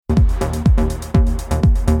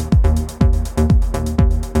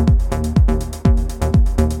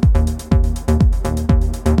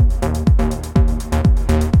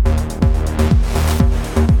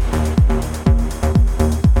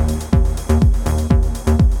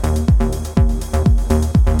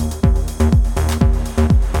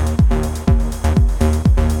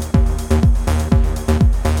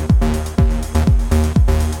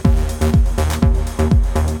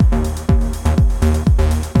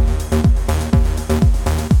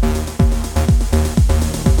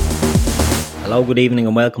Hello, good evening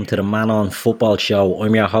and welcome to the Man On Football Show.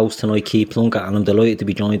 I'm your host tonight, Keith Plunkett, and I'm delighted to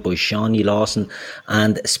be joined by Shawnee Lawson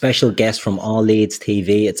and a special guest from All Leeds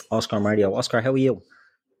TV. It's Oscar Mario. Oscar, how are you?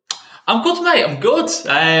 I'm good, mate. I'm good.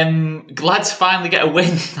 Glad to finally get a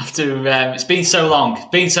win after it's been so long.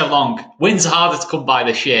 Wins are harder to come by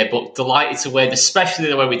this year, but delighted to win, especially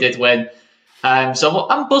the way we did win. So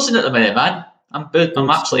I'm buzzing at the minute, man. I'm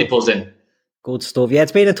absolutely buzzing. Good stuff. Yeah,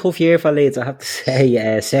 it's been a tough year for Leeds, I have to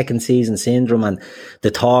say. Second season syndrome and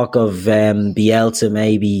the talk of Bielsa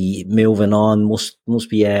maybe moving on must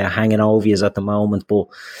be hanging over you at the moment. But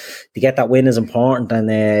to get that win is important and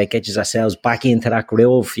get yourselves back into that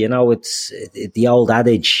groove. You know, it's the old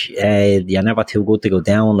adage, you're never too good to go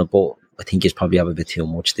down, but I think you probably have a bit too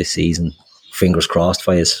much this season. Fingers crossed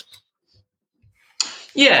for you.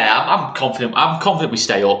 Yeah, I'm confident. I'm confident we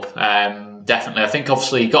stay up. Definitely. I think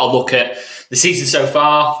obviously you've got to look at the season so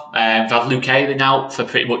far. We've had Luke Ayling out for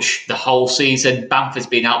pretty much the whole season. Bamford's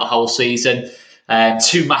been out the whole season.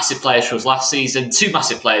 Two massive players for us last season. Two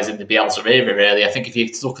massive players in the Bielsa era, really. I think if you're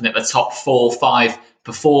looking at the top 4 or 5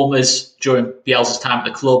 performers during Bielsa's time at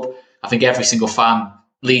the club, I think every single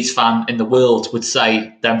Leeds fan in the world would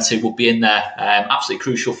say them two would be in there. Absolutely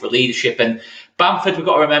crucial for leadership. And Bamford, we've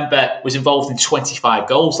got to remember, was involved in 25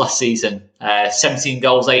 goals last season. 17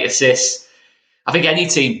 goals, 8 assists. I think any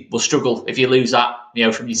team will struggle if you lose that,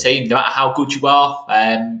 from your team, no matter how good you are.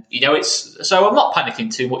 So I'm not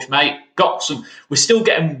panicking too much, mate. We're still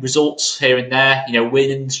getting results here and there,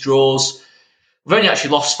 wins, draws. We've only actually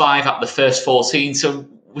lost 5 out of the first 14, so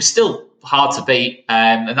we're still hard to beat,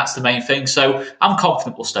 and that's the main thing. So I'm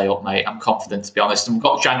confident we'll stay up, mate. I'm confident, to be honest. And we've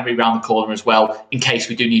got January around the corner as well, in case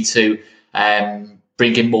we do need to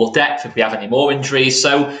bring in more depth if we have any more injuries.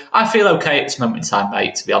 So I feel okay at this moment in time,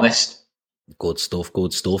 mate, to be honest. Good stuff.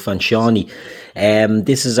 And Shawnee,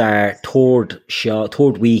 this is our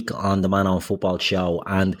third week on the Man On Football Show,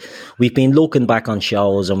 and we've been looking back on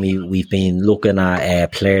shows and we've been looking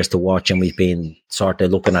at players to watch, and we've been sort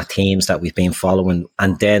of looking at teams that we've been following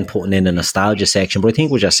and then putting in a nostalgia section. But I think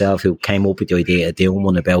it was yourself who came up with the idea of doing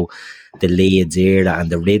one about the Leeds era and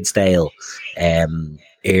the Ridsdale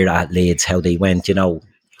era at Leeds, how they went,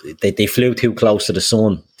 They flew too close to the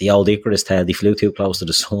sun. The old Icarus tale, they flew too close to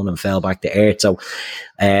the sun and fell back to earth. So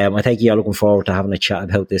I think you're looking forward to having a chat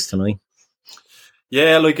about this tonight.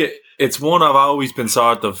 Yeah, it's one I've always been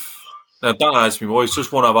sort of, now don't ask me why, it's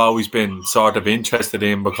just one I've always been sort of interested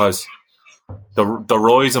in, because the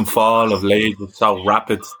rise and fall of Leeds is so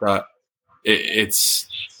rapid that it's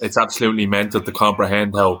absolutely mental to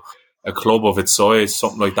comprehend how a club of its size,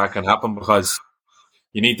 something like that can happen, because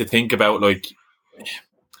you need to think about,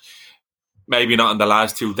 maybe not in the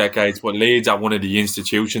last 2 decades, but Leeds are one of the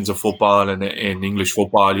institutions of football and in English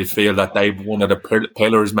football. You feel that they're one of the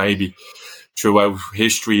pillars maybe throughout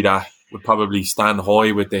history that would probably stand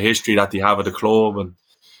high with the history that they have at the club and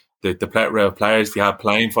the plethora of players they have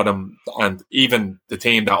playing for them. And even the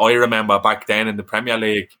team that I remember back then in the Premier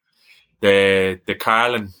League, the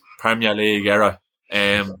Carling Premier League era,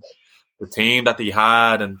 the team that they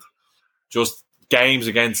had, and just games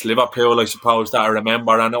against Liverpool, I suppose, that I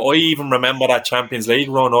remember. And I even remember that Champions League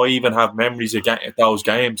run. I even have memories of those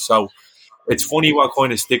games. So it's funny what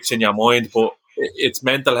kind of sticks in your mind, but it's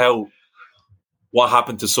mental how what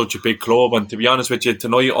happened to such a big club. And to be honest with you,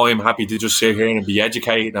 tonight I'm happy to just sit here and be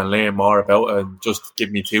educated and learn more about it and just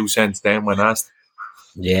give me 2 cents then when asked.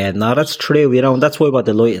 Yeah, no, that's true, and that's why we're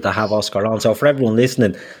delighted to have Oscar on. So for everyone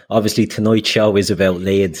listening, obviously tonight's show is about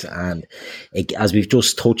Leeds, and as we've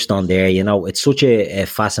just touched on there, it's such a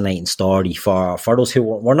fascinating story for us who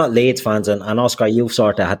we're not Leeds fans, and Oscar, you've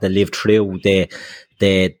sort of had to live through the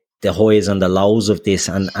highs and the lows of this,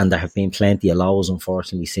 and there have been plenty of lows,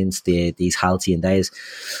 unfortunately, since these halcyon days.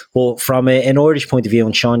 But from an Irish point of view,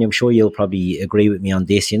 and Sean, I'm sure you'll probably agree with me on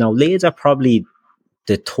this, Leeds are probably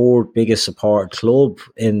the third biggest supported club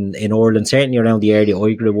in Ireland, certainly around the area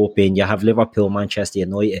I grew up in. You have Liverpool, Manchester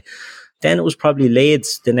United. Then it was probably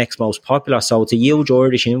Leeds, the next most popular. So it's a huge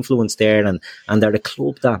Irish influence there, and they're a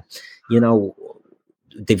club that,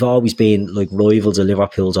 they've always been like rivals of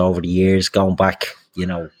Liverpool's over the years, going back,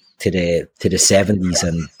 to the 70s,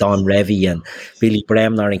 and Don Revie and Billy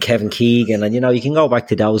Bremner and Kevin Keegan, and you can go back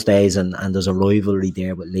to those days, and there's a rivalry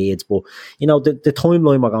there with Leeds. But the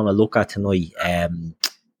timeline we're going to look at tonight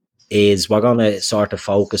is we're going to sort of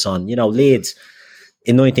focus on Leeds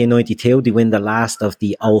in 1992. They win the last of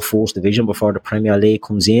the old First Division before the Premier League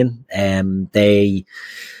comes in. Then the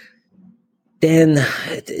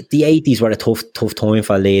 80s were a tough time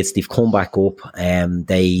for Leeds. They've come back up.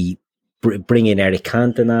 They bring in Eric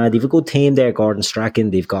Cantona. They've a good team there, Gordon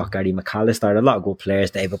Strachan. They've got Gary McAllister, a lot of good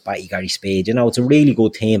players, David Batty, Gary Spade. It's a really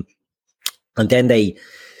good team. And then they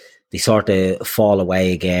sort of fall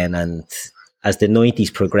away again. And as the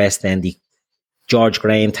 90s progressed, then George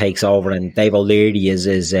Graham takes over, and Dave O'Leary is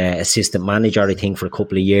his assistant manager, I think, for a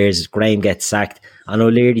couple of years. Graham gets sacked, and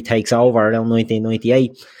O'Leary takes over around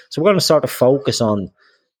 1998. So we're going to sort of focus on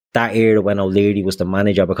that era when O'Leary was the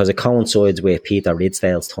manager, because it coincides with Peter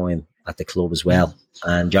Ridsdale's time at the club as well.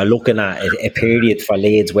 And you're looking at a period for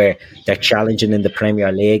Leeds where they're challenging in the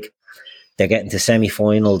Premier League. They're getting to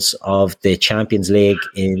semi-finals of the Champions League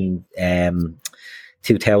in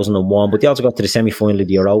 2001, but they also got to the semi-final of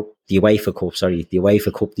the UEFA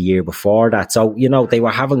Cup the year before that. So, they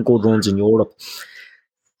were having good runs in Europe.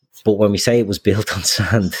 But when we say it was built on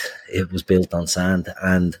sand, it was built on sand.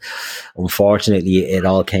 And unfortunately, it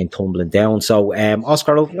all came tumbling down. So,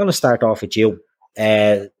 Oscar, I'm going to start off with you.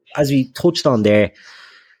 As we touched on there,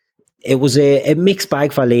 it was a mixed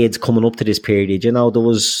bag for Leeds coming up to this period. There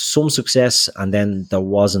was some success and then there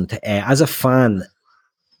wasn't. As a fan,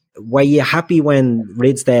 were you happy when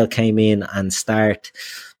Ridsdale came in and start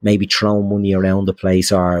maybe throwing money around the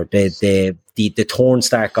place, or the turn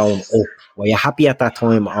start going up? Were you happy at that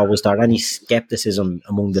time, or was there any scepticism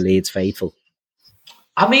among the Leeds faithful?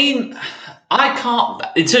 I mean, I can't,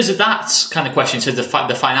 in terms of that kind of question, in terms of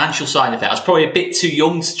the financial side of it, I was probably a bit too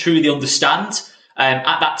young to truly understand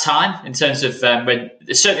at that time, in terms of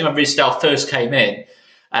certainly when Ridsdale first came in.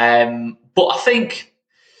 But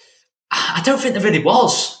I don't think there really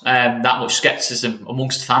was that much scepticism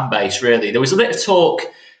amongst the fan base, really. There was a bit of talk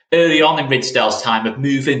early on in Ridsdale's time of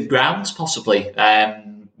moving grounds, possibly.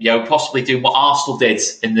 Possibly doing what Arsenal did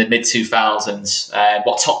in the mid-2000s,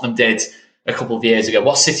 what Tottenham did a couple of years ago,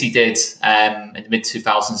 what City did in the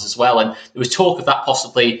mid-2000s as well. And there was talk of that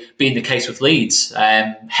possibly being the case with Leeds.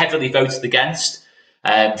 Heavily voted against.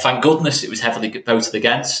 Thank goodness it was heavily voted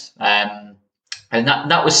against. And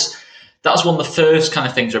that was one of the first kind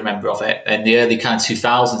of things I remember of it in the early kind of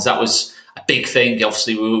 2000s. That was a big thing.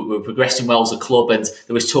 Obviously, we were progressing well as a club, and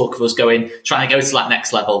there was talk of us trying to go to that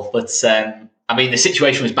next level. But the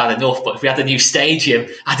situation was bad enough. But if we had a new stadium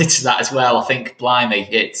added to that as well, I think, blimey,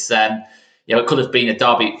 it's it could have been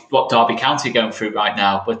what Derby County are going through right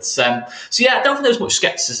now. But I don't think there was much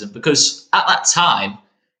scepticism, because at that time,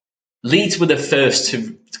 Leeds were the first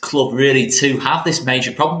club really to have this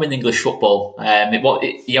major problem in English football.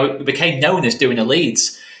 It became known as doing a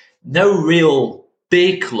Leeds. No real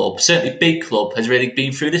big club, certainly big club, has really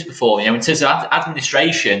been through this before. In terms of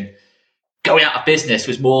administration, going out of business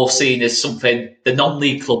was more seen as something the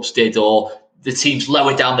non-league clubs did, or the teams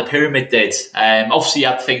lower down the pyramid did. Obviously, you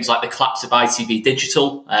had things like the collapse of ITV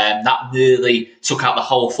Digital. That nearly took out the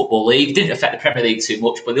whole Football League. It didn't affect the Premier League too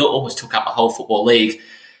much, but it almost took out the whole Football League.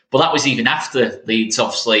 But that was even after Leeds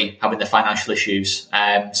obviously having the financial issues.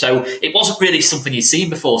 So it wasn't really something you'd seen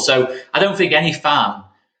before. So I don't think any fan,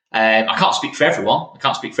 I can't speak for everyone.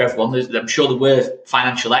 I'm sure there were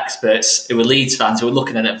financial experts who were Leeds fans who were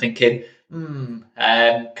looking at it and thinking,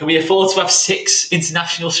 can we afford to have 6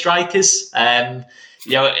 international strikers? In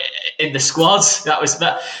the squad.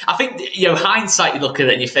 I think, hindsight, you look at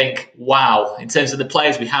it and you think, wow, in terms of the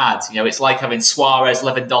players we had, it's like having Suarez,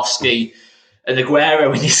 Lewandowski, and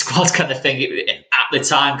Aguero in your squad kind of thing at the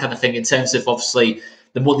time kind of thing, in terms of obviously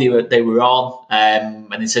the money they were on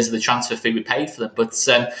and in terms of the transfer fee we paid for them. But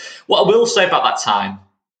what I will say about that time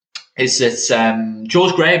is that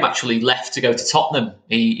George Graham actually left to go to Tottenham.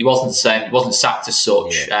 He wasn't sacked as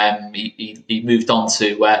such. He moved on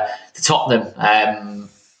to Tottenham.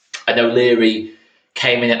 And O'Leary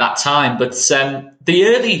came in at that time. But the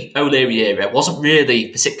early O'Leary era wasn't really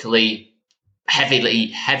particularly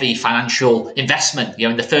heavy financial investment.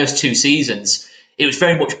 In the first 2 seasons, it was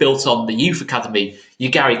very much built on the youth academy, your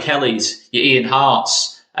Gary Kellys, your Ian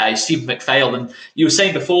Harts, Stephen McPhail. And you were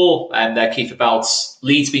saying before, Keith, about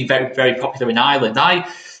Leeds being very, very popular in Ireland.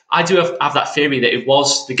 I do have that theory that it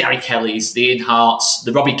was the Gary Kellys, the Ian Harts,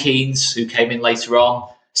 the Robbie Keanes who came in later on,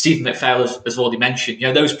 Stephen McPhail, as already mentioned.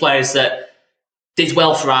 Those players that did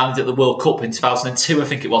well for Ireland at the World Cup in 2002, I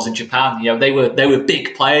think it was, in Japan. They were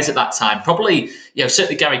big players at that time. Probably,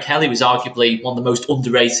 certainly Gary Kelly was arguably one of the most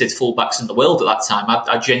underrated fullbacks in the world at that time.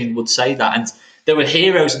 I genuinely would say that. And there were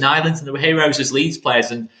heroes in Ireland, and there were heroes as Leeds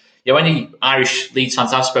players. And any Irish Leeds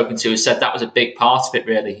fans I've spoken to have said that was a big part of it,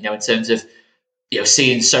 really. In terms of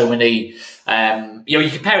seeing so many. You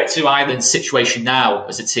compare it to Ireland's situation now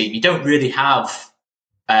as a team. You don't really have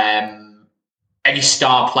any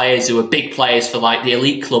star players who are big players for like the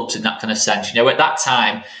elite clubs in that kind of sense. At that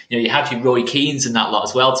time, you had your Roy Keanes and that lot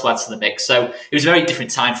as well to add to the mix. So it was a very different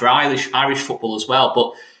time for Irish football as well.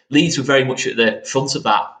 But Leeds were very much at the front of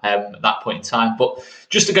that at that point in time. But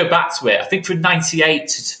just to go back to it, I think from 98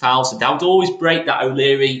 to 2000, I would always break that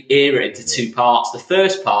O'Leary era into two parts. The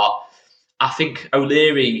first part, I think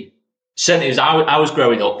O'Leary, certainly as I was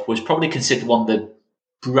growing up, was probably considered one of the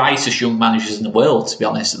brightest young managers in the world, to be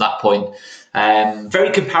honest, at that point.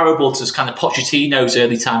 Very comparable to kind of Pochettino's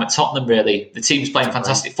early time at Tottenham, really. The team was playing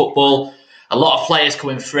fantastic football, a lot of players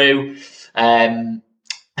coming through.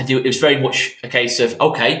 And it was very much a case of,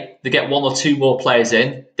 okay, they get one or two more players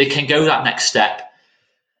in, they can go that next step.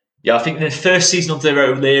 Yeah, I think in the first season under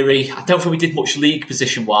O'Leary, I don't think we did much league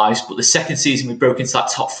position-wise, but the second season we broke into that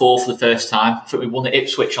top four for the first time. I think we won at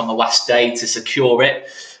Ipswich on the last day to secure it.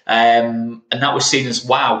 And that was seen as,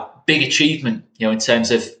 wow, big achievement, in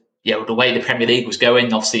terms of, the way the Premier League was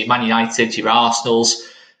going. Obviously, Man United, your Arsenals,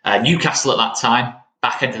 Newcastle at that time,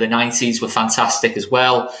 back end of the 90s, were fantastic as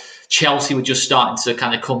well. Chelsea were just starting to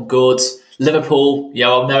kind of come good. Liverpool, I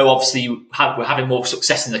know obviously were having more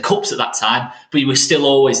success in the Cups at that time, but you were still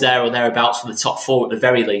always there or thereabouts for the top four at the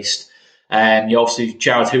very least. Obviously,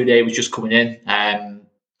 Gerard Houllier was just coming in at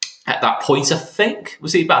that point, I think.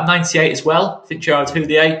 Was he about 98 as well? I think Gerard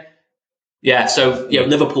Houllier. Yeah, so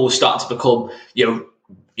Liverpool was starting to become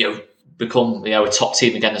a top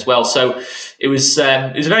team again as well. So it was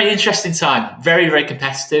a very interesting time, very, very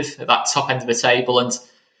competitive at that top end of the table, and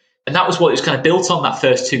that was what it was kind of built on that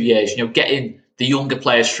first 2 years, getting the younger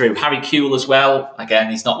players through. Harry Kewell as well.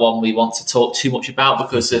 Again, he's not one we want to talk too much about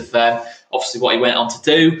because of obviously what he went on to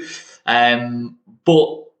do.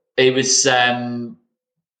 But it was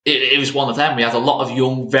it was one of them. We had a lot of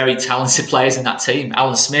young, very talented players in that team.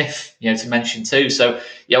 Alan Smith, to mention too. So,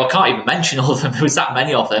 I can't even mention all of them. There was that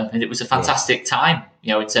many of them, and it was a fantastic time,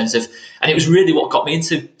 in terms of, and it was really what got me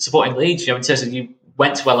into supporting Leeds, in terms of you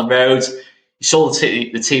went to Ellen Road, you saw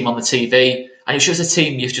the team on the TV, and it was just a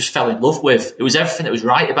team you just fell in love with. It was everything that was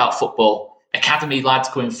right about football. Academy lads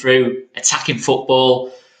coming through, attacking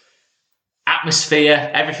football, atmosphere,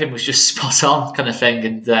 everything was just spot on kind of thing.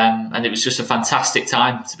 And it was just a fantastic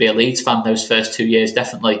time to be a Leeds fan those first 2 years,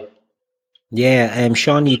 definitely. Yeah,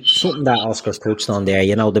 Sean, something that Oscar's touched on there,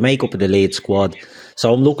 the makeup of the Leeds squad.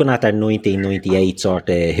 So I'm looking at their 1998 sort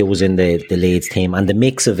of who was in the Leeds team, and the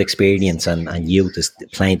mix of experience and youth is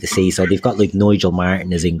plain to see. So they've got like Nigel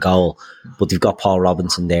Martin is in goal, but they've got Paul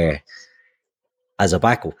Robinson there as a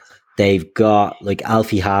backup. They've got like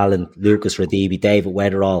Alfie Haaland, Lucas Radibi, David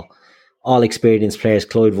Weatherall, all experienced players,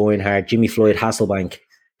 Clyde Reinhardt, Jimmy Floyd Hasselbank,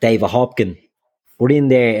 David Hopkin. But in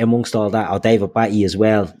there, amongst all that, David Batty as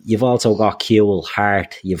well, you've also got Kewell,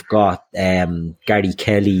 Hart, you've got Gary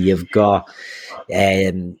Kelly, you've got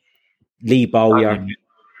Lee Bowyer,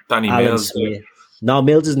 Danny Alan Mills. Smith. No,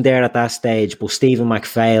 Mills isn't there at that stage, but Stephen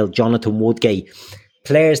McPhail, Jonathan Woodgate,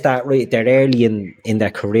 players that they're early in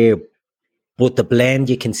their career. But the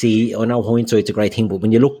blend you can see, I know hindsight's a great thing, but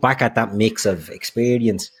when you look back at that mix of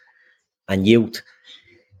experience and youth,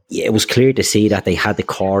 it was clear to see that they had the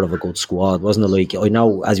core of a good squad, wasn't it? Like, I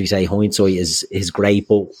know, as we say, hindsight is great,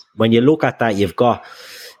 but when you look at that, you've got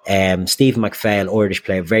Stephen McPhail, Irish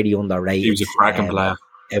player, very underrated. He was a cracking player.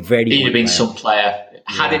 He'd have been some player.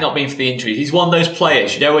 Had it not been for the injuries, he's one of those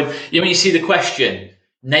players, when you see the question,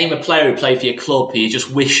 name a player who played for your club who you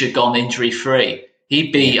just wish had gone injury free.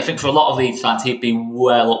 He'd be, I think for a lot of Leeds fans, he'd be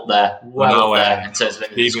well up there in terms of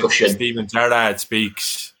the discussion. Stephen Gerrard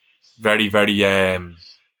speaks very, very,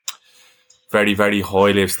 very, very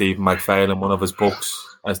highly of Stephen McPhail in one of his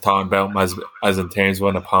books, as talking about him as in terms of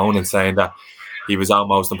an opponent, saying that he was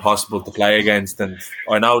almost impossible to play against. And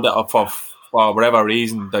I know that for whatever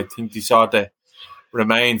reason, I think they sort of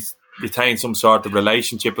retain some sort of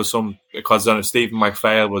relationship with some, because Stephen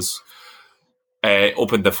McPhail was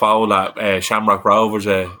up in the foul at Shamrock Rovers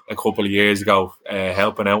a couple of years ago,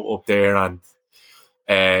 helping out up there, and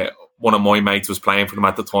one of my mates was playing for them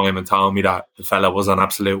at the time and told me that the fella was an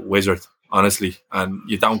absolute wizard, honestly, and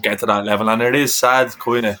you don't get to that level, and it is sad,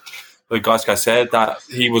 kind of, like Oscar said, that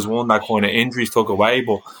he was one that kind of injuries took away.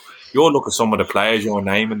 But you look at some of the players you're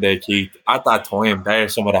naming there, Keith, at that time, they're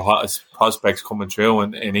some of the hottest prospects coming through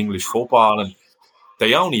in English football, and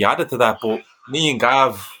they only added to that. But me and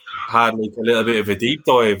Gav had like a little bit of a deep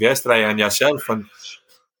dive yesterday, and yourself, and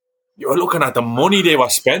you were looking at the money they were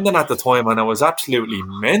spending at the time, and it was absolutely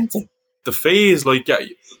mental. The fees, like,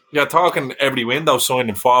 you're talking every window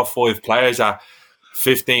signing 4 or 5 players at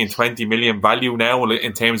 15, 20 million value now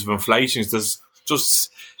in terms of inflation. There's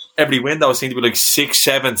just every window seems to be like 6,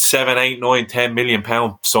 7, 8, 9, 10 million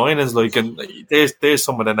pound signings. Like, and there's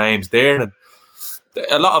some of the names there, and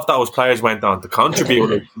a lot of those players went on to contribute.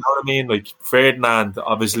 Like, you know what I mean? Like Ferdinand,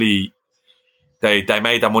 obviously, they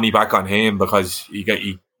made their money back on him because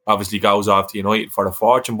he obviously goes off to United for a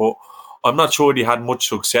fortune, but I'm not sure they had much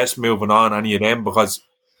success moving on, any of them, because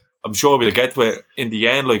I'm sure we'll get to it in the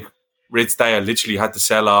end. Like, Ridsdale literally had to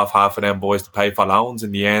sell off half of them boys to pay for loans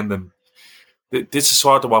in the end, and this is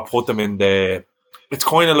sort of what put them in the... It's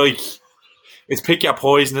kind of like... It's pick your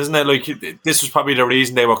poison, isn't it? Like, this was probably the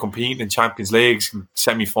reason they were competing in Champions Leagues,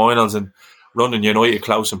 semi-finals, and running United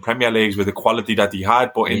close in Premier Leagues with the quality that he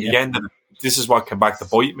had. But in the end, this is what came back to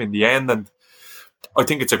bite him in the end. And I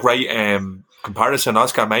think it's a great comparison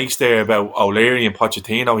Oscar makes there about O'Leary and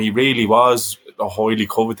Pochettino. He really was a highly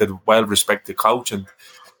coveted, well-respected coach, and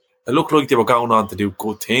it looked like they were going on to do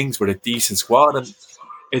good things with a decent squad. And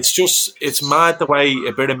it's mad the way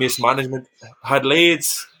a bit of mismanagement had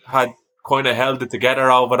Leeds had kind of held it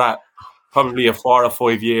together over that probably a 4 or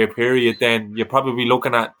 5 year period. Then you're probably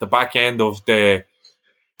looking at the back end of the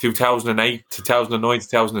 2008, 2009,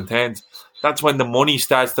 2010. That's when the money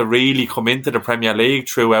starts to really come into the Premier League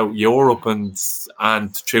throughout Europe and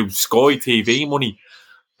through Sky TV money.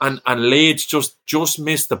 And Leeds just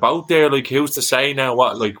missed the boat there. Like, who's to say now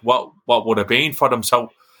what would have been for them?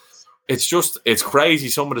 So it's crazy,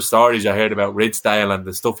 some of the stories I heard about Ridsdale and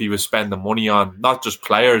the stuff he was spending money on, not just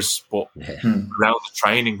players, but around the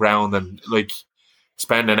training ground, and like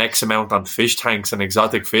spending X amount on fish tanks and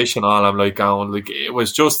exotic fish and all. I'm like going, like, it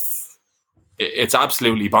was just, it's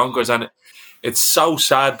absolutely bonkers. And it's so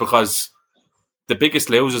sad because the biggest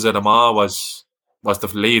losers of them all was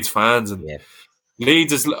the Leeds fans. And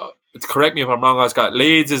Leeds is, correct me if I'm wrong, Oscar,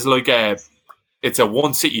 Leeds is like it's a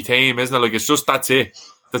one city team, isn't it? Like, it's just, that's it.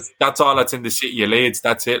 That's all that's in the city of Leeds.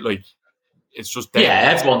 That's it. Like, it's just them. Yeah,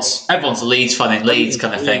 everyone's a Leeds fan in Leeds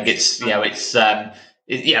kind of thing. It's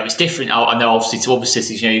it's different. I know, obviously, to other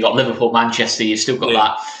cities. You've got Liverpool, Manchester. You've still got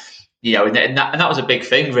that. And that was a big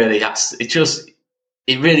thing. Really,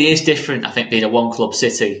 it really is different. I think, being a one club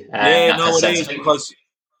city. It is, because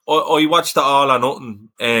I watched the All or Nothing,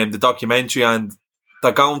 the documentary, and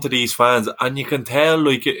they're going to these fans, and you can tell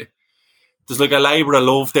like there's like a labour of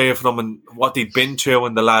love there for them and what they've been through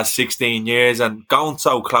in the last 16 years, and going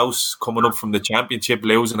so close, coming up from the Championship,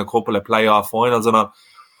 losing a couple of playoff finals and all.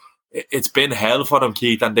 It's been hell for them,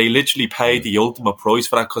 Keith, and they literally paid the ultimate price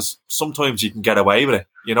for that, because sometimes you can get away with it.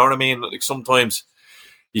 You know what I mean? Like, sometimes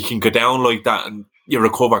you can go down like that and you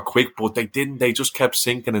recover quick, but they didn't. They just kept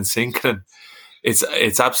sinking and sinking.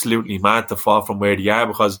 It's absolutely mad to fall from where they are,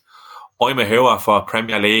 because I'm a hero for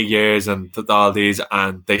Premier League years and all these,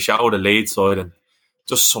 and they show the Leeds side and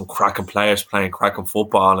just some cracking players playing cracking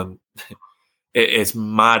football, and it's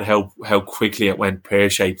mad how quickly it went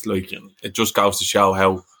pear-shaped. Like, it just goes to show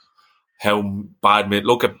how bad.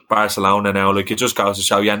 Look at Barcelona now. Like, it just goes to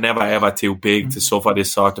show you're never ever too big to suffer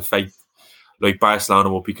this sort of fate. Like,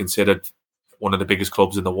 Barcelona would be considered one of the biggest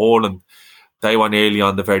clubs in the world, and they were nearly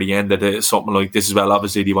on the very end of something like this as well.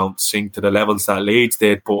 Obviously, they won't sink to the levels that Leeds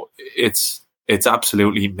did, but it's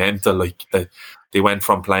absolutely mental. Like, they went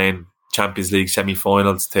from playing Champions League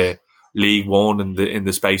semi-finals to League One in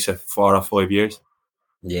the space of 4 or 5 years.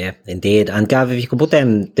 Yeah, indeed. And Gav, if you could put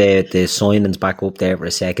them the signings back up there for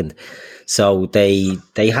a second. So they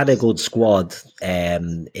had a good squad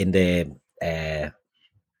in the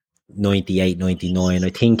 98, 99. I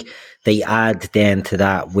think they add then to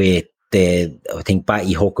that with I think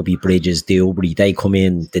Batty, Huckabee, Bridges, Dilbury, they come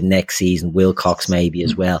in the next season, Wilcox maybe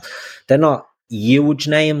as well. They're not huge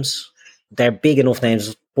names. They're big enough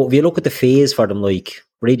names. But if you look at the fees for them, like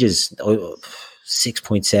Bridges,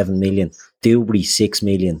 6.7 million, Dilbury, 6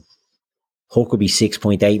 million, Huckabee,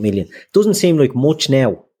 6.8 million. Doesn't seem like much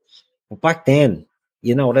now. But back then,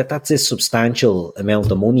 that's a substantial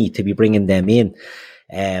amount of money to be bringing them in.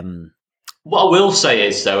 What I will say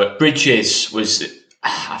is, though, Bridges was...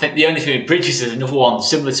 I think the only thing with Bridges is another one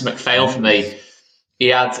similar to McPhail for me. He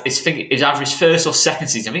had, it was either his first or second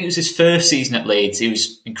season. I think it was his first season at Leeds. He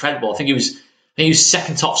was incredible. I think he was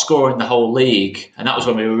second top scorer in the whole league, and that was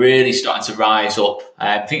when we were really starting to rise up.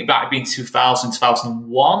 I think it might have been 2000,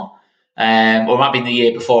 2001, or it might have been the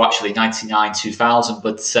year before, actually, 99, 2000.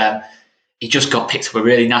 But he just got picked up a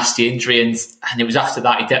really nasty injury, and it was after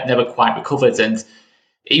that he never quite recovered. And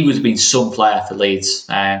he would have been some player for Leeds,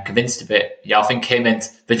 convinced of it. I think him and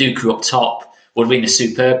Viduka up top would have been a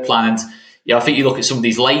superb plan. And I think you look at some of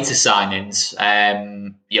these later signings,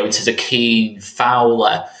 into the Keane,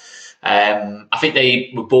 Fowler. I think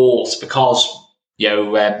they were bought because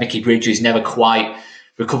Mickey Bridges never quite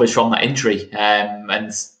recovered from that injury. And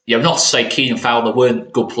not to say Keane and Fowler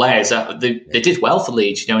weren't good players. They did well for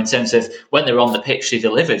Leeds. In terms of when they were on the pitch, they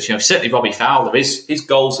delivered. Certainly Robbie Fowler, his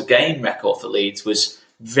goals a game record for Leeds was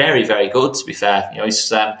very, very good, to be fair. I know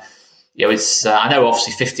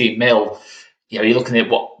obviously 15 mil, you're looking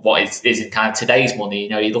at what what is in kind of today's money.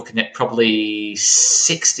 You're looking at probably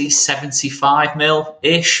 60, 75 mil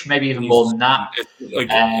ish, maybe even more than that.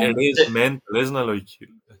 It is mental, isn't it? Like,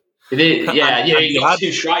 it is, yeah. and You got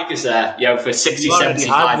two strikers there, for 60, you already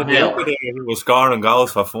 75 had mil. who was scoring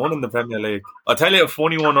goals for fun in the Premier League. I'll tell you a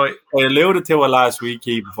funny one. I alluded to it last week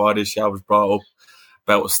before this show was brought up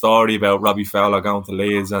about a story about Robbie Fowler going to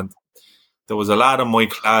Leeds, and there was a lad in my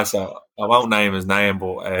class. I won't name his name,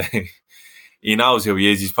 but he knows who he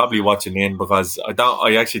is. He's probably watching in because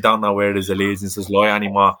I actually don't know where his allegiances lie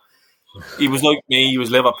anymore. He was like me. He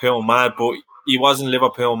was Liverpool mad, but he wasn't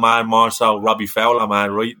Liverpool mad, more so Robbie Fowler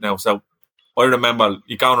mad right now. So I remember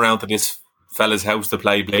you going around to this fella's house to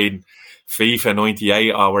play playing FIFA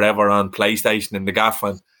 98 or whatever on PlayStation in the gaff,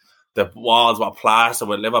 and the walls were plastered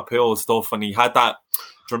with Liverpool stuff, and he had that.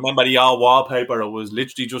 Do you remember the old wallpaper? It was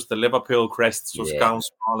literally just the Liverpool crest just going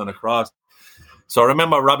sprawling across. So I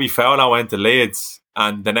remember Robbie Fowler went to Leeds,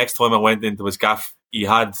 and the next time I went into his gaff, he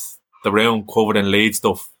had the room covered in Leeds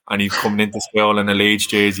stuff, and he's coming into school in a Leeds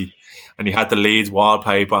jersey, and he had the Leeds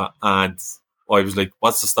wallpaper, and I was like,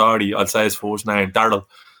 what's the story? I'll say his first name, Darryl.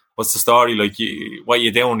 What's the story? Like, what are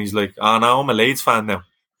you doing? He's like, oh no, I'm a Leeds fan now.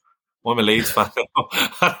 I'm a Leeds fan now.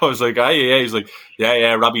 And I was like, oh yeah. He's like,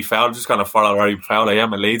 yeah, Robbie Fowler, just kind of follow Robbie Fowler. Yeah,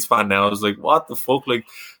 I'm a Leeds fan now. I was like, what the fuck? Like,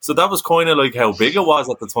 so that was kind of like how big it was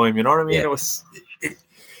at the time, you know what I mean? Yeah. It was,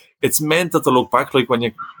 it's mental to look back, like when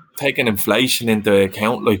you're taking inflation into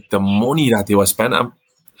account, like the money that they were spending.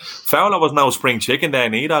 Fowler was no spring chicken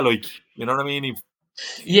then either, like, you know what I mean?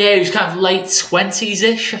 He was kind of late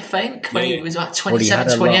 20s-ish, I think, when he was about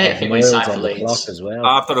 27, 28, I think, when he signed for Leeds. As well.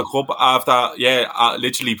 After the cup,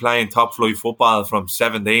 literally playing top flight football from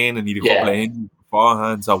 17, and he'd a couple of injuries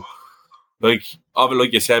beforehand. So, like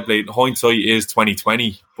you said, like, hindsight is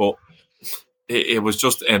 2020, but it was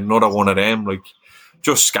just another one of them, like,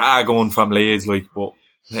 just scar going from Leeds, like, but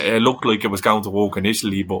it looked like it was going to work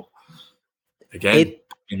initially, but again,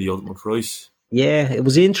 in the ultimate price. Yeah, it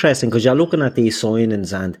was interesting because you're looking at these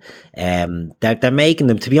signings and they're making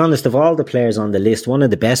them, to be honest, of all the players on the list, one of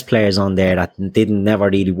the best players on there that never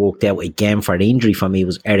really worked out again for an injury for me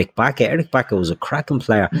was Eric Bakke. Eric Bakke was a cracking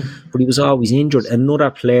player, but he was always injured. Another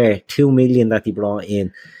player, 2 million that he brought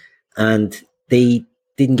in, and they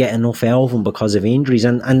didn't get enough out of him because of injuries.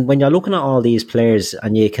 And when you're looking at all these players,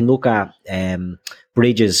 and you can look at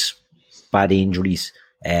Bridges, bad injuries,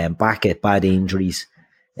 Bakke, bad injuries,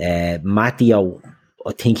 Matteo,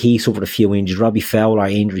 I think he suffered a few injuries. Robbie Fowler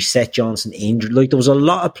injury, Seth Johnson injured. Like, there was a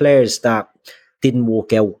lot of players that didn't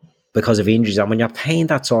work out because of injuries. And when you're paying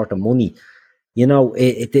that sort of money, you know,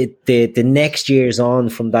 the next years on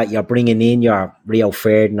from that, you're bringing in your Rio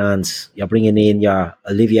Ferdinands, you're bringing in your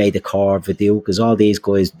Olivier Decour, Viduka, because all these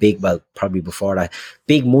guys, probably before that,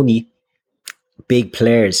 big money, big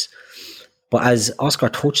players. But as Oscar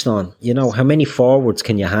touched on, you know, how many forwards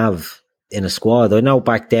can you have in a squad? I know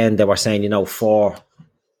back then they were saying, you know,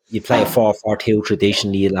 you play a 4-4-2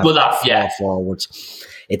 traditionally, you'll have four forwards.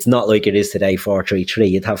 It's not like it is today, 4-3-3.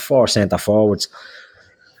 You'd have 4 centre forwards.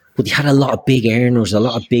 But they had a lot of big earners, a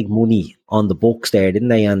lot of big money on the books there, didn't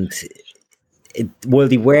they? And while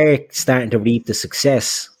they were starting to reap the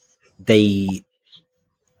success, it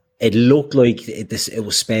looked like it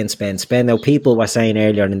was spend. Now, people were saying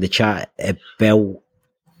earlier in the chat about,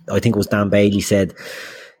 I think it was Dan Bailey said,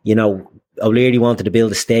 you know, O'Leary wanted to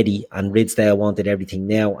build a steady and Ridsdale wanted everything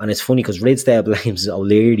now. And it's funny because Ridsdale blames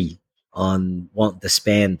O'Leary on wanting to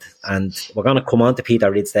spend. And we're going to come on to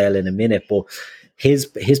Peter Ridsdale in a minute, but his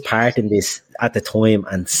part in this at the time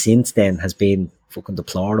and since then has been fucking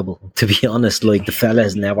deplorable, to be honest. Like, the fella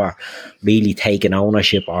has never really taken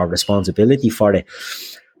ownership or responsibility for it.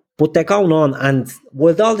 But they're going on, and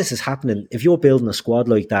while all this is happening, if you're building a squad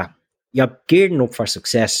like that, you're gearing up for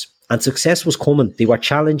success. And success was coming. They were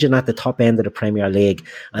challenging at the top end of the Premier League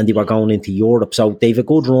and they were going into Europe. So they've a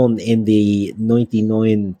good run in the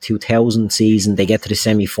 99-2000 season. They get to the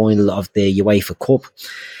semi-final of the UEFA Cup.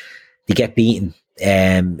 They get beaten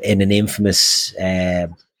in an infamous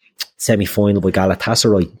semi-final by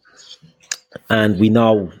Galatasaray. And we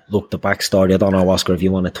know, look, the backstory. I don't know, Oscar, if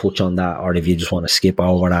you want to touch on that or if you just want to skip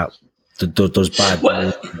over that. There's bad...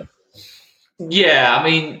 Yeah, I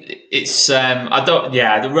mean, it's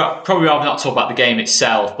probably rather not talk about the game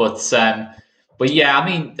itself, but yeah, I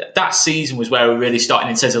mean, that season was where we're really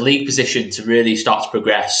starting in terms of league position to really start to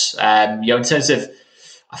progress. In terms of,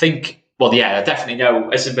 I think, I definitely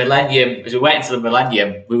know as we went into the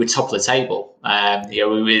millennium, we were top of the table.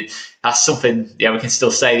 That's something, we can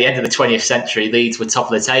still say the end of the 20th century, Leeds were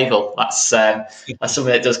top of the table. That's something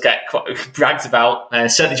that does get quite bragged about,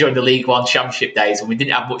 certainly during the League One Championship days when we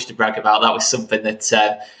didn't have much to brag about. That was something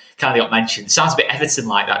that kind of got mentioned. Sounds a bit Everton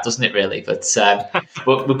like that, doesn't it? Really, but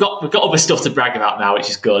we've got other stuff to brag about now, which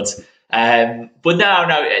is good. But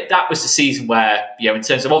no, that was the season where, in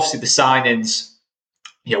terms of obviously the signings,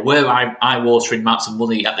 were eye-watering amounts of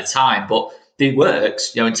money at the time, but they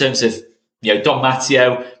worked. In terms of Don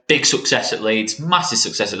Matteo, big success at Leeds, massive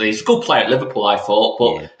success at Leeds. Good player at Liverpool, I thought,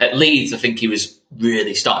 but at Leeds, I think he was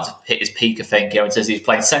really starting to hit his peak. I think, in terms of he was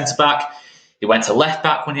playing centre back. He went to left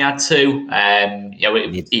back when he had to.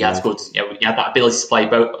 He had good. He had that ability to play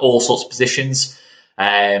all sorts of positions.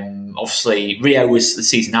 Obviously, Rio was the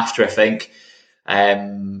season after, I think.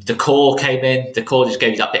 Decor came in. Decor just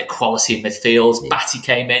gave you that bit of quality in midfield. Batty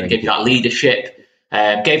came in, gave you that leadership.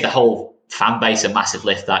 Gave the whole fan base a massive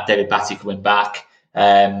lift. That David Batty coming back.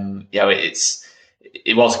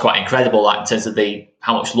 It was quite incredible, in terms of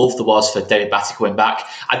how much love there was for David Batty coming back.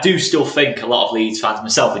 I do still think a lot of Leeds fans,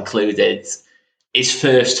 myself included, his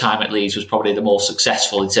first time at Leeds was probably the more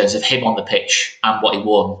successful in terms of him on the pitch and what he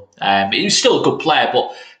won. He was still a good player,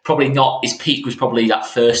 but probably not. His peak was probably that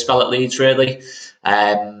first spell at Leeds, really.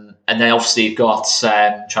 And then obviously you've got,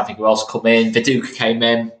 trying to think who else come in. Viduka came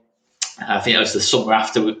in. I think it was the summer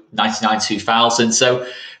after 99-2000. So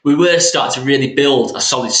we were starting to really build a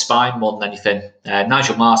solid spine more than anything.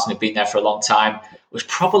 Nigel Martin had been there for a long time. Was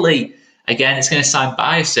probably, again, it's going to sound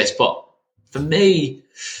biased, this, but for me,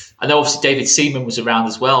 I know obviously David Seaman was around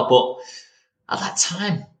as well, but at that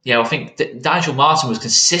time, I think that Nigel Martin was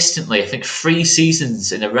consistently, I think 3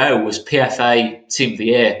 seasons in a row was PFA Team of the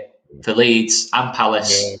Year for Leeds and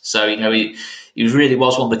Palace. Yeah. So, he really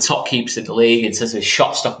was one of the top keepers in the league. In terms of his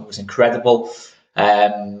shot stopping was incredible.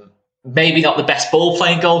 Maybe not the best ball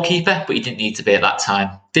playing goalkeeper, but he didn't need to be at that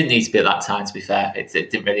time. To be fair. It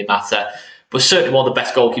didn't really matter. But certainly one of the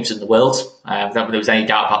best goalkeepers in the world. I don't think there was any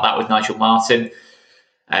doubt about that with Nigel Martin.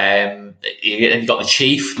 And you got the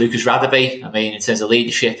chief, Lucas Radaby. I mean, in terms of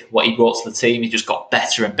leadership, what he brought to the team, he just got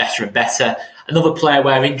better and better and better. Another player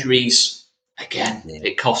where injuries, again,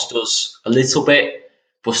 it cost us a little bit,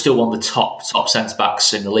 but still one of the top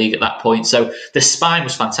centre-backs in the league at that point. So the spine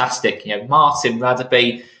was fantastic. Martin,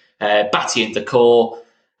 Radaby, Batty and Decor,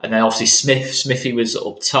 and then obviously Smithy was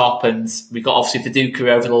up top, and we got obviously Viduka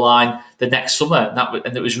over the line the next summer,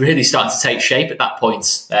 and it was really starting to take shape at that point.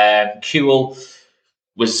 Kewell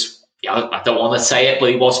was, I don't want to say it, but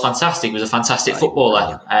he was fantastic. He was a fantastic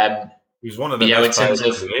footballer. He was one of the best players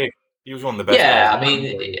in the league. He was one of the best. Yeah, I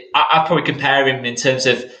mean, I'd probably compare him in terms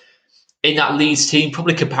of, in that Leeds team,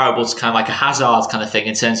 probably comparable to kind of like a Hazard kind of thing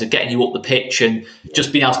in terms of getting you up the pitch and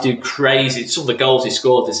just being able to do crazy. Some of the goals he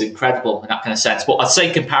scored is incredible in that kind of sense. But I'd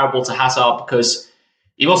say comparable to Hazard because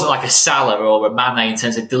he wasn't like a Salah or a Mane in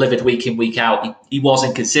terms of delivered week in, week out. He was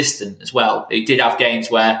inconsistent as well. He did have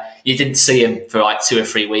games where you didn't see him for like 2 or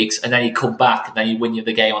 3 weeks and then he'd come back and then he'd win you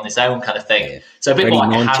the game on his own kind of thing. Yeah. So a bit more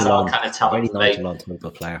like a Hazard kind of talent. Very nonchalant type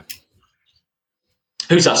of player.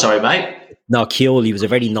 Who's that, sorry, mate? No, Kewell, he was a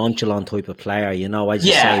very nonchalant type of player, as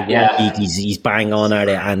you say, he's bang on at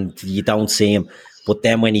it and you don't see him. But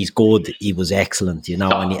then when he's good, he was excellent,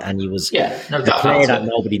 and he was the player that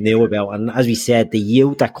nobody knew about. And as we said, the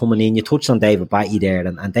youth that coming in, you touched on David Batty there,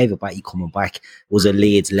 and David Batty coming back was a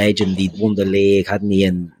Leeds legend. He'd won the league, hadn't he,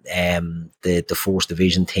 in the first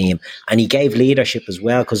division team. And he gave leadership as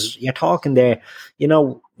well, because you're talking there,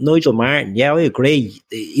 Nigel Martin, I agree.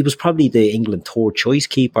 He was probably the England third choice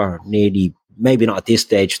keeper, nearly. Maybe not at this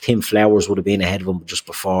stage. Tim Flowers would have been ahead of him just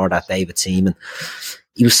before that, David Seaman.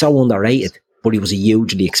 He was so underrated, but he was a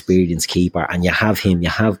hugely experienced keeper. And you have him, you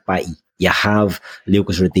have Batty, you have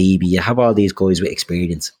Lucas Radibi, you have all these guys with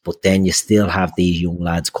experience, but then you still have these young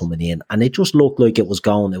lads coming in. And it just looked like it was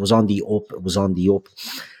going. It was on the up.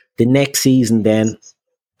 The next season then,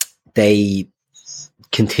 they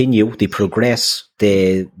continue, they progress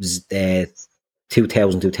the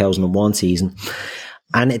 2000-2001 season.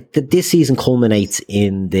 And this season culminates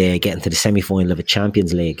in getting to the semi-final of a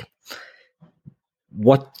Champions League.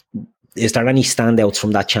 Is there any standouts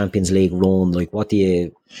from that Champions League run? Like, what do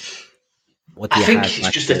you I think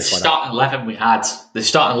it's just the starting 11 we had. The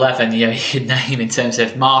starting 11, you can name in terms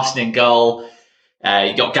of Martin in goal.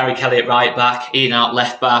 You got Gary Kelly at right back, Ian Hart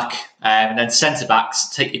left back, and then centre backs,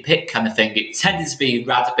 take your pick kind of thing. It tended to be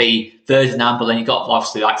Radaby, Ferdinand, but then you got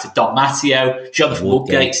obviously like Don Matteo, Jonathan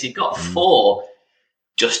Woodgate. So you've got 4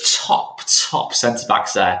 just top centre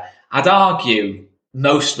backs there. I'd argue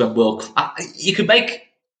most of them world class.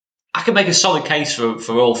 I could make a solid case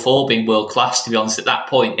for all 4 being world class, to be honest, at that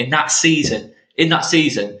point. In that season, in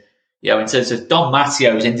terms of Don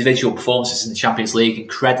Matteo's individual performances in the Champions League,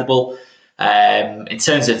 incredible. In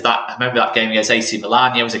terms of that, I remember that game against AC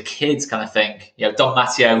Milan, I was a kid kind of thing. Don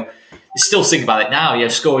Matteo still think about it now.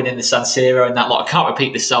 Scoring in the San Siro and that lot. I can't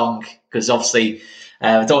repeat the song because obviously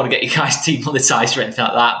I don't want to get you guys demonetized or anything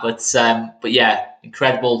like that. But yeah,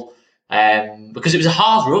 incredible. Because it was a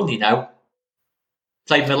hard run,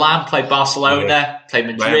 Played Milan, played Barcelona, played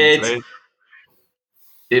Madrid.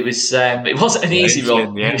 It wasn't an easy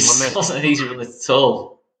run. It wasn't an easy run at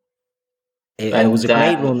all. It was a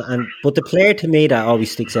great run, but the player to me that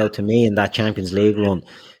always sticks out to me in that Champions League run,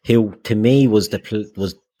 who to me was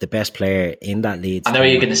the best player in that Leeds. I know who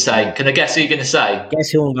you're going to say. Can I guess who you're going to say? Guess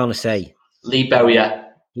who I'm going to say? Lee Bowyer.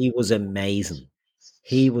 He was amazing.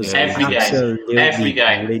 He was every absolutely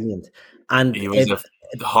game. Brilliant, and he was a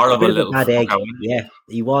horrible little bad egg. Yeah,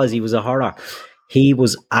 he was. He was a horror. He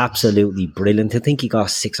was absolutely brilliant. I think he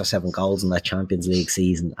got 6 or 7 goals in that Champions League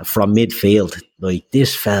season from midfield. Like,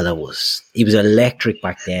 this fella he was electric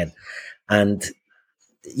back then. And,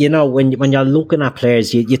 when you're looking at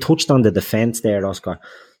players, you touched on the defence there, Oscar.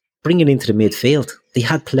 Bring it into the midfield. They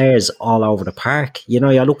had players all over the park.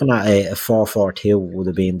 You're looking at a 4-4-2 would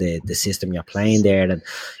have been the system you're playing there. And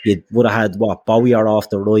you would have had, Bowyer off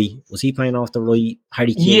the right. Was he playing off the right?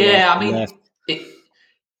 Harry Kane off the left.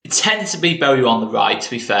 It tends to be Bowyer on the right, to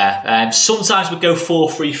be fair. Sometimes we'd go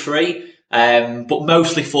 4-3-3, but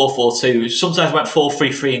mostly 4-4-2. Sometimes we went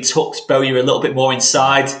 4-3-3 and tucked Bowyer a little bit more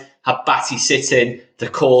inside, had Batty sitting, the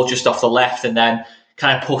core just off the left, and then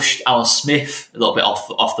kind of pushed Alan Smith a little bit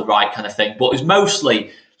off the right kind of thing. But it was mostly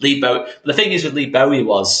Lee Bowyer. But the thing is with Lee Bowyer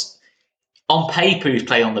was, on paper he was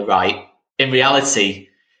playing on the right. In reality,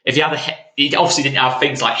 if you he obviously didn't have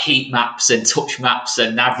things like heat maps and touch maps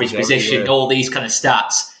and average position, all these kind of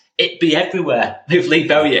stats. It'd be everywhere with Lee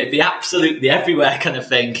Bowyer. It'd be absolutely everywhere kind of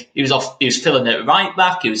thing. He was filling it right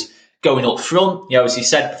back. He was going up front. As you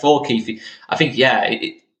said before, Keith, I think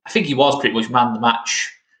he was pretty much man of the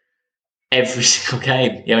match every single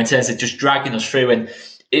game, in terms of just dragging us through. And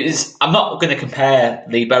I'm not going to compare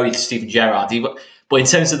Lee Bowyer to Steven Gerrard, but in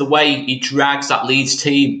terms of the way he drags that Leeds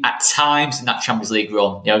team at times in that Champions League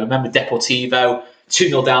run, remember Deportivo,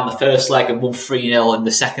 2-0 down the first leg and won 3-0 in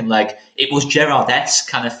the second leg. It was Gerrard-esque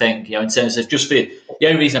kind of thing, in terms of just the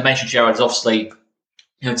only reason I mentioned Gerrard is obviously,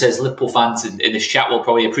 in terms of Liverpool fans in this chat will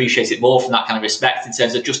probably appreciate it more from that kind of respect in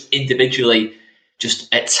terms of just individually,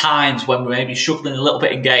 just at times when we're maybe struggling a little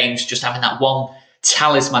bit in games, just having that one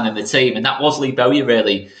talisman in the team. And that was Lee Bowyer,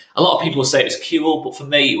 really. A lot of people will say it was Kewell, but for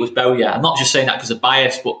me, it was Bowyer. I'm not just saying that because of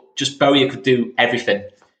bias, but just Bowyer could do everything.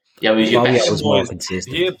 He was more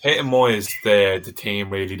consistent. He epitomised the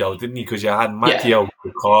team, really, though, didn't he? Because you had Matteo,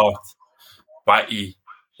 Court, Batty,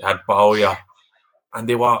 you had Bowyer, and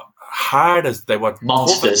they were hard as they were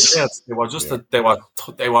monsters. They were just they were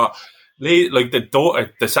like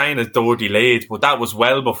the saying is dirty Leeds, but that was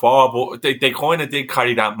well before. But they kind of did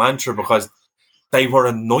carry that mantra because they were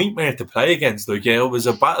a nightmare to play against. It was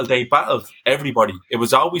a battle. They battled everybody. It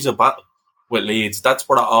was always a battle with Leeds. That's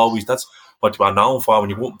what what you are known for when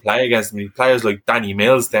you wouldn't play against them. Players like Danny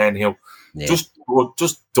Mills then, just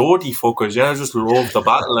dirty fuckers, just love the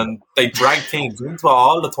battle, and they drag teams into it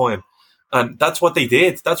all the time. And that's what they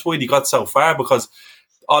did. That's why they got so far, because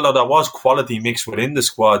although there was quality mixed within the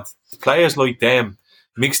squad, players like them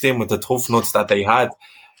mixed in with the tough nuts that they had,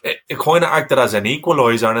 it kind of acted as an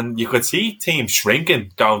equaliser, and you could see teams shrinking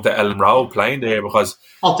down to Ellen Road playing there because...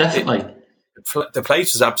 Oh, definitely. The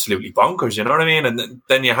place was absolutely bonkers, you know what I mean? And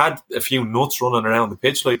then you had a few nuts running around the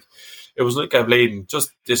pitch. Like, it was like playing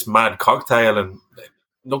just this mad cocktail, and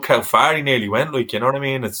look how far he nearly went. Like, you know what I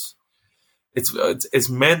mean? It's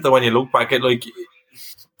mental when you look back at like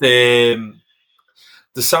there's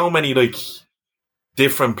so many like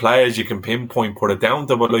different players you can pinpoint, put it down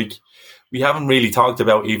to, but like we haven't really talked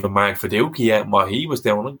about even Mark Viduka yet and what he was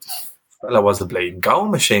doing. Like, fella was a bleeding goal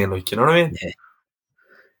machine. Like, you know what I mean? Yeah.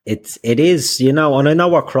 It is, and I know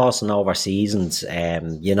we're crossing over seasons,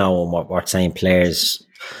 and we're saying players,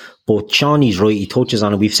 but Shawnee's right, he touches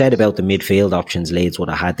on it. We've said about the midfield options Leeds would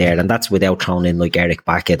have had there, and that's without throwing in like Eric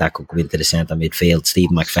Backett that could go into the centre midfield,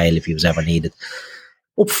 Stephen McPhail if he was ever needed.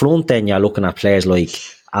 Up front then you're looking at players like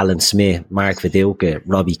Alan Smith, Mark Viduka,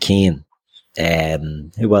 Robbie Keane.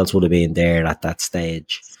 Who else would have been there at that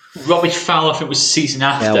stage? Robbie Fowler, I think, was the season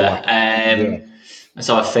after.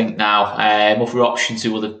 So I think now, other options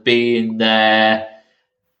who would have been there.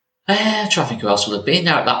 I'm trying to think who else would have been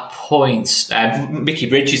there at that point. Mickey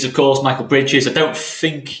Bridges, of course, Michael Bridges. I don't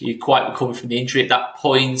think he quite recovered from the injury at that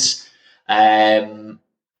point. Look,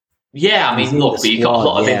 but he got a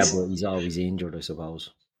lot of it. But he's always injured, I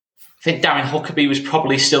suppose. I think Darren Huckabee was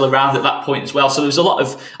probably still around at that point as well. So there was a lot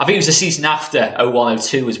of... I think it was the season after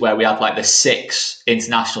 01-02 is where we had like the 6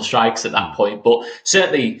 international strikers at that point. But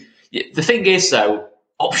certainly... The thing is, though,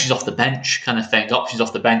 options off the bench kind of thing. Options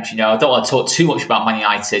off the bench. I don't want to talk too much about Man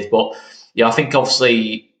United, but I think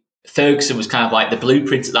obviously Ferguson was kind of like the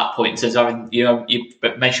blueprint at that point in terms of having, you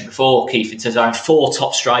mentioned before, Keith, in terms of having 4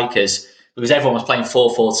 top strikers because everyone was playing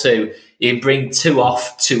 4-4-2. You bring 2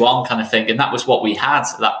 off, 2 on kind of thing, and that was what we had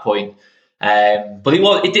at that point. But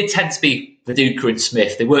it did tend to be Viduka and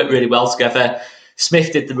Smith. They worked really well together.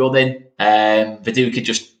 Smith did the running. Viduka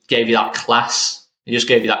just gave you that class. He just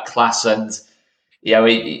gave you that class, and I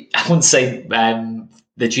wouldn't say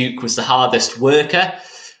the Duke was the hardest worker.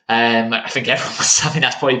 I think everyone was. I mean,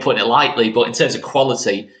 that's probably putting it lightly, but in terms of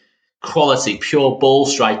quality, pure ball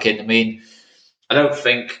striking. I mean, I don't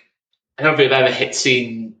think I've ever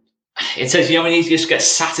seen. It says when you just get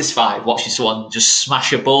satisfied watching someone just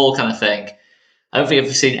smash a ball, kind of thing. I don't think I've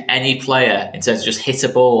ever seen any player in terms of just hit a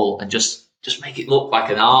ball and just make it look like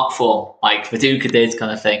an art form, like Viduka did,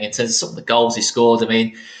 kind of thing. In terms of some of the goals he scored, I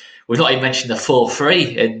mean, we've not even mentioned the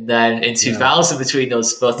 4-3 in 2000 between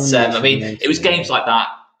us, but I mean, it was games like that.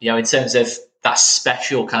 In terms of that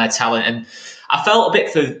special kind of talent. And I felt a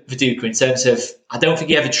bit for Viduka in terms of, I don't think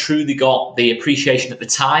he ever truly got the appreciation at the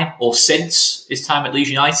time or since his time at Leeds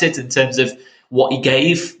United in terms of what he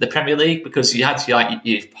gave the Premier League, because you had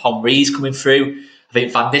Henry's coming through. I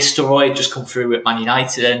think Van Nistelrooy had just come through at Man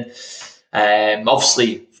United, and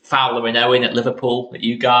obviously Fowler and Owen at Liverpool, at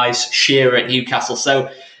you guys, Shearer at Newcastle. So,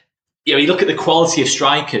 you look at the quality of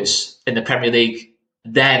strikers in the Premier League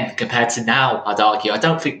then compared to now, I'd argue. I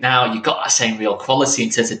don't think now you've got that same real quality in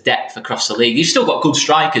terms of depth across the league. You've still got good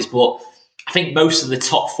strikers, but I think most of the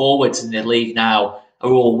top forwards in the league now are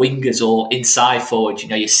all wingers or inside forwards.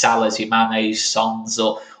 Your Salahs, your Mane's, Sons,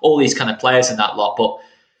 or all these kind of players in that lot. But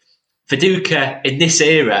Viduka in this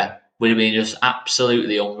era would have been just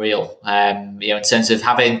absolutely unreal. In terms of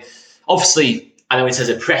having, obviously, I know in terms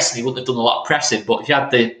of pressing, he wouldn't have done a lot of pressing, but if you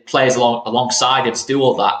had the players alongside him to do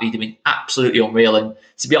all that, he'd have been absolutely unreal. And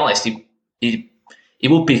to be honest, he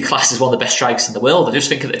would be classed as one of the best strikers in the world. I just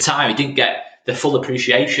think at the time he didn't get the full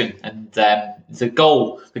appreciation. And the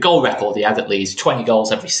goal record he had at Leeds, 20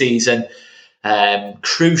 goals every season,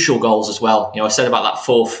 crucial goals as well. I said about that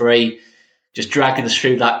 4-3, just dragging us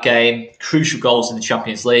through that game, crucial goals in the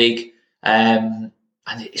Champions League. And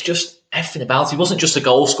it's just everything about it. He wasn't just a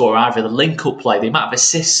goal scorer either. The link-up play, the amount of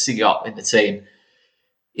assists he got in the team,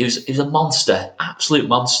 he was a monster, absolute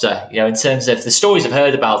monster. In terms of the stories I've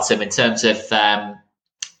heard about him, in terms of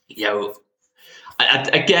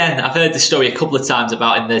again, I've heard this story a couple of times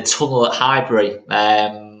about in the tunnel at Highbury.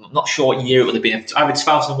 I'm not sure what year it would have been, either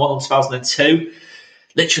 2001 or 2002.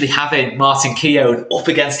 Literally having Martin Keown up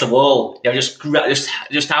against the wall, just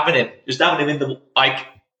having him in the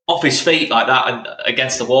off his feet like that and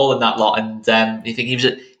against the wall and that lot. And you think he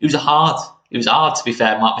was hard to be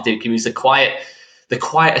fair, Mark Viduka. He was the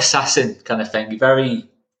quiet assassin kind of thing. Very,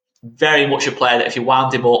 very much a player that if you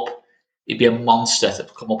wound him up, he'd be a monster to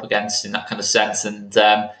come up against in that kind of sense. And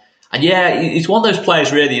he's one of those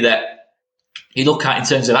players really that you look at in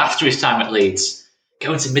terms of after his time at Leeds.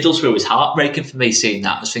 Going to Middlesbrough was heartbreaking for me seeing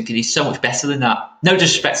that. I was thinking he's so much better than that. No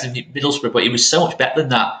disrespect to Middlesbrough, but he was so much better than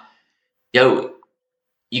that.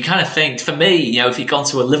 You kind of think, for me, if he'd gone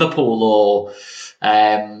to a Liverpool or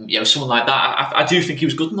someone like that, I do think he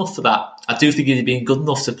was good enough for that. I do think he'd have been good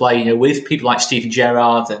enough to play, with people like Steven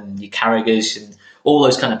Gerrard and your Carragher's and all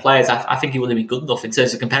those kind of players. I think he would have been good enough in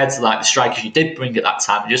terms of compared to the strikers you did bring at that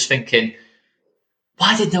time. Just thinking,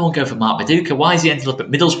 why did no one go for Mark Viduka? Why has he ended up at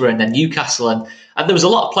Middlesbrough and then Newcastle? And there was a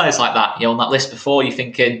lot of players like that, on that list before. You're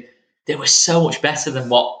thinking they were so much better than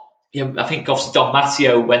what I think. Obviously, Don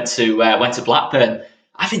Matteo went to Blackburn.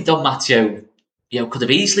 I think Don Matteo, could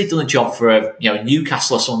have easily done a job for a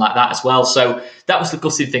Newcastle or something like that as well. So that was the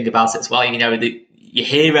gutting thing about it as well. Your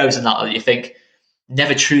heroes and that you think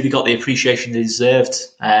never truly got the appreciation they deserved,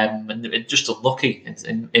 and just unlucky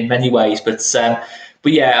in many ways. But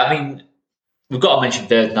yeah, I mean, we've got to mention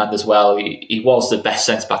Ferdinand as well. He was the best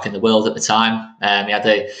centre back in the world at the time.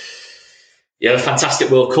 He had a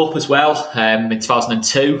fantastic World Cup as well in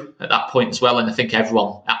 2002 at that point as well. And I think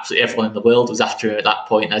absolutely everyone in the world was after him at that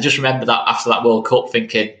point. And I just remember that after that World Cup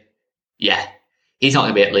thinking, yeah, he's not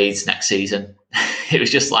going to be at Leeds next season. It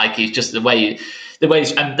was just like, he's just the way,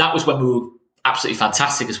 and that was when we were absolutely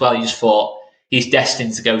fantastic as well. You just thought he's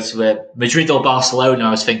destined to go to Madrid or Barcelona.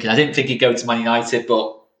 I was thinking, I didn't think he'd go to Man United,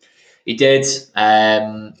 but he did.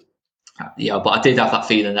 But I did have that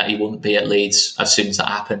feeling that he wouldn't be at Leeds as soon as that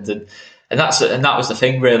happened. And that was the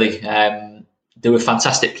thing, really. They were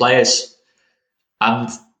fantastic players, and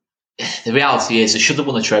the reality is they should have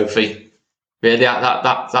won a trophy. Really,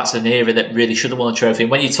 that's an era that really should have won a trophy.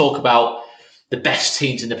 And when you talk about the best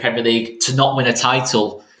teams in the Premier League to not win a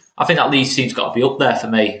title, I think that Leeds team's got to be up there for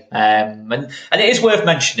me. And it is worth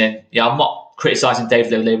mentioning, I'm not criticising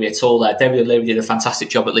David O'Leary at all there. David O'Leary did a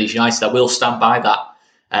fantastic job at Leeds United. I will stand by that.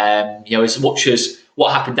 As much as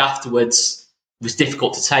what happened afterwards was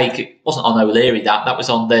difficult to take, it wasn't on O'Leary, that was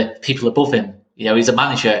on the people above him. He's a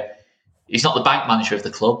manager. He's not the bank manager of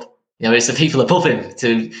the club. It's the people above him.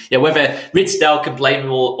 Whether Ridsdale can blame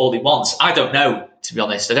him all he wants, I don't know, to be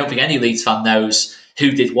honest. I don't think any Leeds fan knows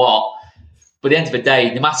who did what. But at the end of the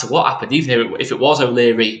day, no matter what happened, even if it was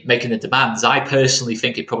O'Leary making the demands, I personally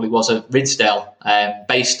think it probably was a Ridsdale,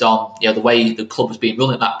 based on the way the club was being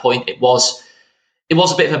run at that point. It was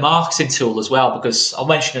a bit of a marketing tool as well, because I'll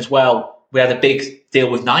mention as well, we had a big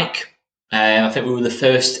deal with Nike. I think we were the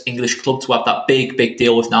first English club to have that big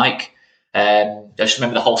deal with Nike. I just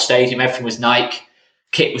remember the whole stadium, everything was Nike,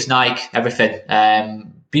 kit was Nike, everything.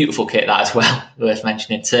 Beautiful kit that as well, worth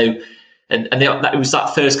mentioning too. And it was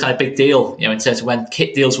that first kind of big deal, in terms of when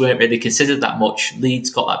kit deals weren't really considered that much. Leeds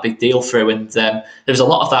got that big deal through, and there was a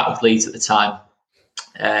lot of that with Leeds at the time.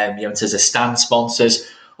 In terms of stand sponsors,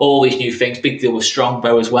 all these new things. Big deal with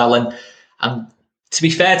Strongbow as well. And to be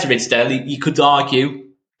fair to Ridsdale, you could argue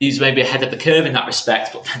he was maybe ahead of the curve in that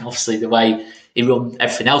respect, but then obviously the way he run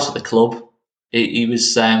everything else at the club, he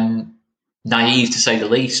was naive to say the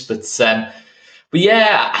least. But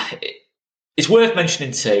yeah, it's worth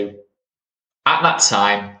mentioning too. At that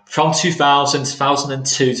time, from 2000,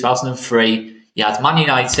 2002, 2003, you had Man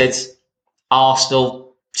United,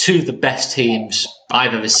 Arsenal, two of the best teams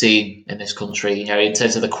I've ever seen in this country. In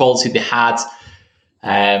terms of the quality they had,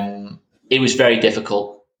 it was very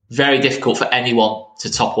difficult for anyone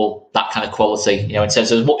to topple that kind of quality. In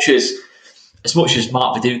terms of as much as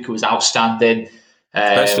Mark Viduka was outstanding,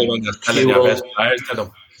 especially when they're telling your best players to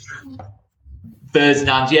them.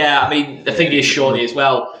 Ferdinand, yeah. I mean, the thing is, Shawnee, as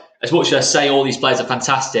well, as much as I say all these players are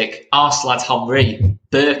fantastic, Arsenal had Henry,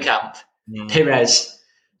 Bergkamp, Pires,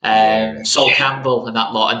 Sol Campbell and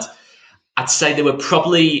that lot. And I'd say they were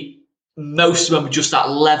probably, most of them were just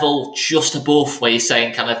that level just above where you're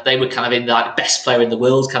saying kind of they were kind of in the best player in the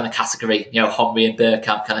world kind of category, Henry and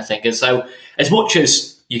Bergkamp kind of thing. And so as much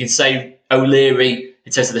as you can say O'Leary,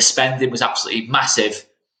 in terms of the spending, was absolutely massive,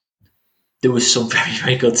 there was some very,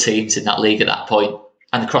 very good teams in that league at that point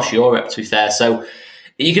and across Europe, to be fair. So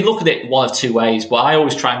you can look at it one of two ways, but I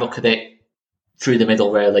always try and look at it through the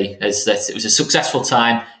middle, really, as that it was a successful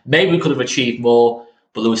time. Maybe we could have achieved more,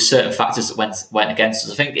 but there were certain factors that went against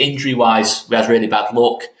us. I think injury-wise, we had really bad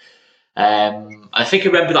luck. I think I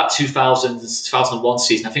remember that 2001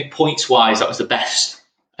 season. I think points-wise, that was the best,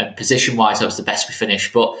 and position-wise, that was the best we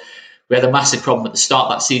finished. But we had a massive problem at the start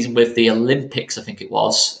of that season with the Olympics, I think it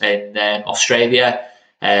was, in Australia.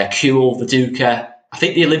 Kuhl, Viduka. I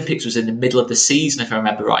think the Olympics was in the middle of the season, if I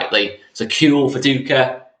remember rightly. So Kuhl,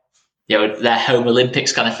 Viduka, their home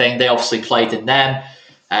Olympics kind of thing. They obviously played in them.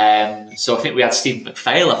 So I think we had Stephen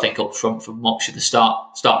McPhail, I think, up front from much of the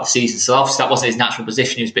start of the season. So obviously that wasn't his natural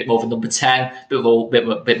position. He was a bit more of a number 10, a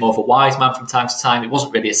bit more of a wise man from time to time. He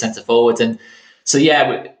wasn't really a centre forward. And so,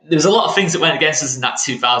 there was a lot of things that went against us in that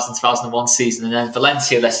 2000-2001 season. And then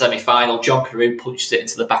Valencia, their semi-final, John Carew punched it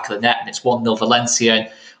into the back of the net and it's 1-0 Valencia. And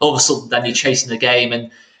all of a sudden, then you're chasing the game, and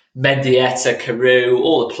Mendieta, Carew,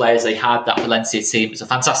 all the players they had, that Valencia team, it was a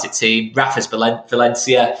fantastic team. Rafa's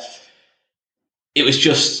Valencia. It was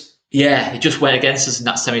just, it just went against us in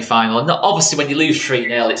that semi-final. And obviously, when you lose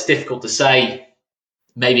 3-0, it's difficult to say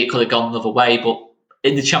maybe it could have gone another way. But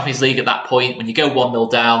in the Champions League at that point, when you go 1-0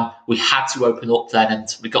 down, we had to open up then,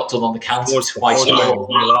 and we got done on the counter twice.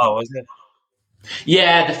 Wasn't it?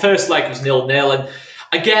 Yeah, the first leg was 0-0. And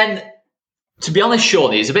again, to be honest,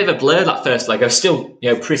 Shawnee, it's a bit of a blur, that first leg. I was still,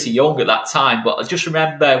 pretty young at that time, but I just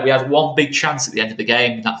remember we had one big chance at the end of the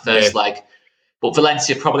game in that first leg. But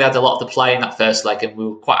Valencia probably had a lot of the play in that first leg, and we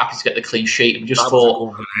were quite happy to get the clean sheet. And we just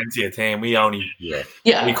thought, Valencia team. We only,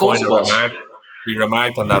 of course it was. We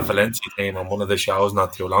remarked on that Valencia team on one of the shows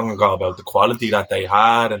not too long ago about the quality that they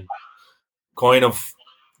had, and kind of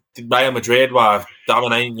Real Madrid were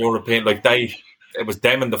dominating European. It was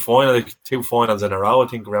them in the final, two finals in a row, I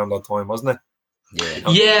think, around that time, wasn't it?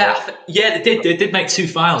 They did make two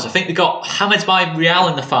finals. I think they got hammered by Real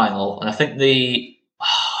in the final, and I think AC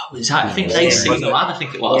Milan, I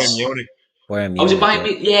think it was. Bayern Munich. Was it Bayern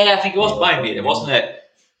Munich? Yeah, I think it was Bayern Munich, wasn't it?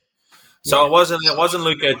 So it wasn't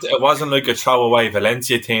like a throwaway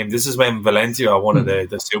Valencia team. This is when Valencia are one of the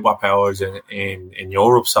superpowers in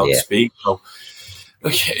Europe, so to speak. So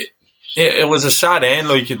it was a sad end.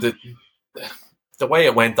 The way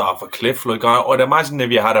it went off a cliff. I'd imagine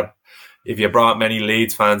if you brought many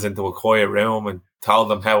Leeds fans into a quiet room and told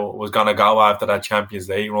them how it was going to go after that Champions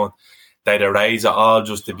League run, they'd erase it all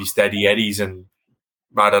just to be steady eddies and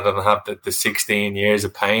rather than have the 16 years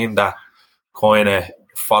of pain that kind of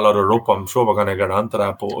followed her up. I'm sure we're going to get onto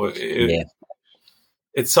that, but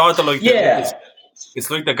it's sort of like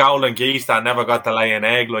it's like the Golden Geese that never got to lay an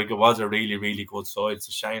egg. Like, it was a really, really good side. It's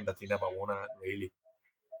a shame that they never won it, really.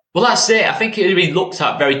 Well, that's it. I think it would have been looked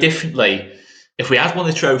at very differently if we had won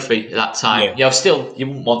the trophy at that time. Yeah. You know, still, you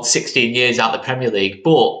wouldn't want 16 years out of the Premier League,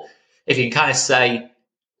 but if you can kind of say,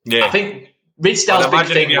 I think Ridsdale's big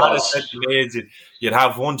thing was Leeds, you'd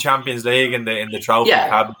have one Champions League in the trophy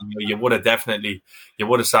cabinet. You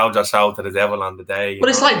would have sold yourself to the devil on the day. But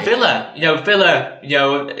it's like Villa.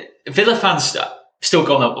 Villa fans still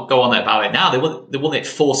go on about it now. They won it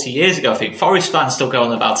 40 years ago, I think. Forest fans still go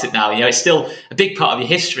on about it now. You know, it's still a big part of your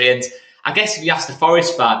history. And I guess if you ask the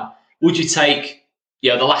Forest fan, would you take,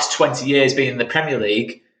 the last 20 years being in the Premier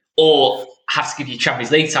League, or have to give you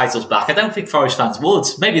Champions League titles back? I don't think Forest fans would.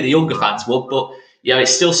 Maybe the younger fans would, but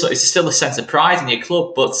it's still a sense of pride in your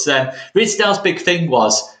club. But Ridsdale's big thing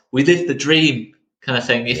was, we live the dream kind of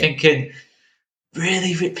thing. You're thinking,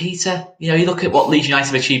 really, Peter? You look at what Leeds United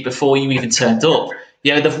have achieved before you even turned up.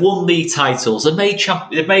 They've won league titles. They've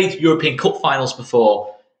made European Cup finals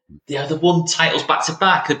before. They've won titles back to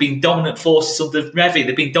back. They've been dominant forces under Revie.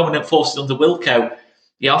 They've been dominant forces under Wilco.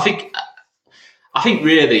 I think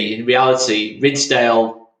really, in reality,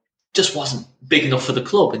 Ridsdale just wasn't big enough for the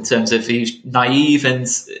club in terms of he was naive and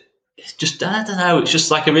just, I don't know, it's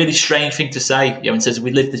just like a really strange thing to say, in terms of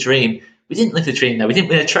we lived the dream. We didn't live the dream, though. We didn't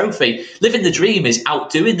win a trophy. Living the dream is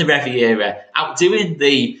outdoing the Revie era, outdoing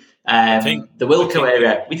the Wilco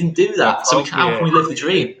era. We didn't do that, so how can we live the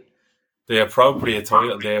dream? The appropriate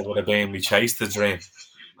title there would have been, we chased the dream.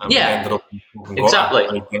 And we ended up exactly.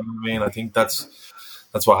 I think that's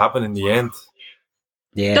what happened in the end.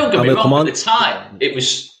 Yeah. Don't get me wrong, at the time, it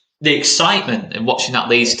was the excitement in watching that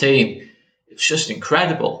Leeds team. It was just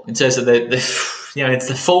incredible in terms of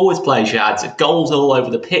the forward plays you had, goals all over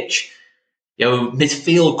the pitch.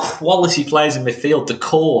 Midfield, quality players in midfield, the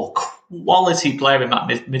core, quality player in that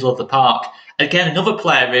middle of the park. Again, another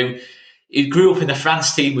player who grew up in the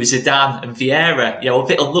France team with Zidane and Vieira. A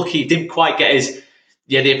bit unlucky, didn't quite get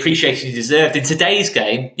the appreciation he deserved. In today's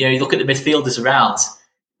game, you look at the midfielders around,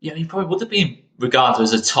 he probably would have been regarded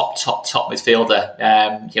as a top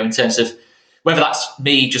midfielder. In terms of whether that's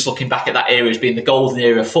me just looking back at that era as being the golden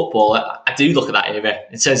era of football. I do look at that era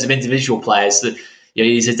in terms of individual players that.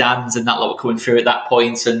 Zidane's and that lot were coming through at that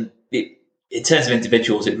point, and in terms of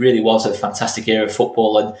individuals, it really was a fantastic era of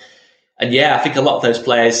football. And I think a lot of those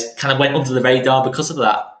players kind of went under the radar because of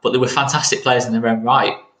that, but they were fantastic players in their own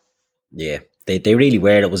right. Yeah, they really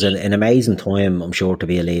were. It was an amazing time, I'm sure, to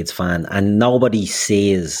be a Leeds fan, and nobody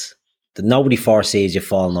foresees you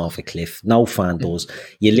falling off a cliff. No fan does.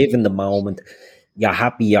 You live in the moment. You're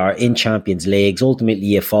happy you're in Champions Leagues. Ultimately,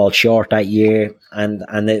 you fall short that year, and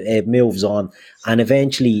it moves on. And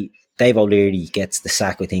eventually, Dave O'Leary gets the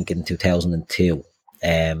sack, I think, in 2002.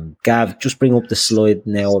 Gav, just bring up the slide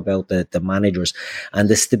now about the managers and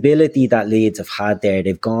the stability that Leeds have had there.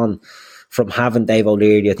 They've gone from having Dave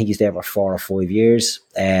O'Leary, I think he's there for 4 or 5 years.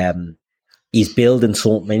 He's building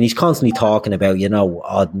something, and he's constantly talking about,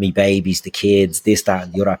 me babies, the kids, this, that,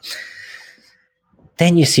 and the other.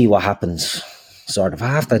 Then you see what happens sort of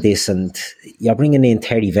after this, and you're bringing in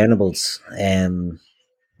Terry Venables.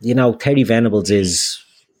 Terry Venables is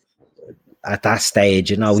at that stage,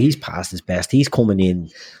 he's past his best. He's coming in,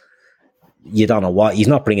 you don't know what, he's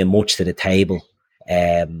not bringing much to the table.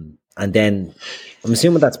 And then I'm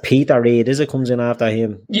assuming that's Peter Reid, is it, comes in after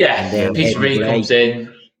him? Yeah, and then Peter Reid comes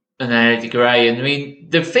in, and then Eddie Gray. And I mean,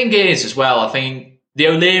 the thing is as well, I think the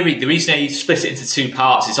O'Leary, the reason he split it into 2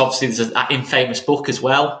 parts is obviously there's that infamous book as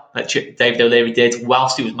well that David O'Leary did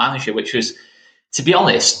whilst he was manager, which was, to be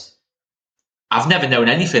honest, I've never known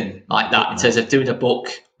anything like that in terms of doing a book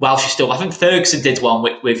whilst you're still. I think Ferguson did one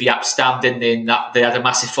with Jaap Stam, didn't they? That they had a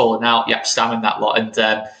massive falling out, Jaap Stam and that lot. And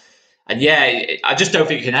I just don't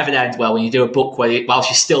think it can ever end well when you do a book whilst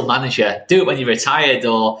you're still manager. Do it when you're retired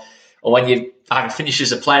or when you either finish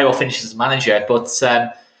as a player or finish as a manager. But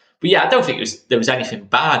I don't think there was anything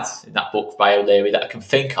bad in that book by O'Leary that I can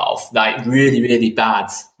think of, like really, really bad.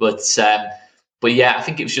 But I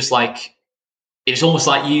think it was just like, it was almost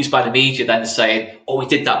like used by the media then saying, "Oh, we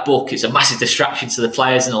did that book. It's a massive distraction to the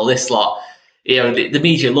players and all this lot." The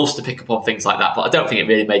media loves to pick up on things like that, but I don't think it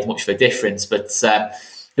really made much of a difference. But there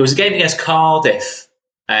was a game against Cardiff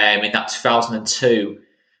in that 2002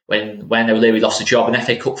 when O'Leary lost a job, an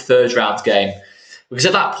FA Cup third round game, because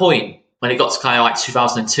at that point, when it got to kind of like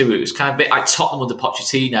 2002, it was kind of a bit like Tottenham under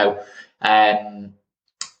Pochettino.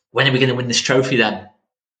 When are we going to win this trophy then?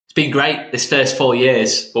 It's been great this first 4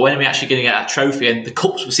 years, but when are we actually going to get that trophy? And the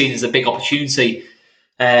Cups were seen as a big opportunity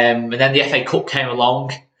And then the FA Cup came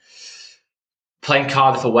along, playing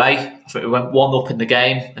Cardiff away. I think we went 1-up in the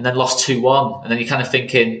game and then lost 2-1. And then you're kind of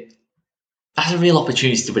thinking, that's a real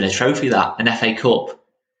opportunity to win a trophy, that, an FA Cup.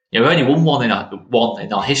 We've only won one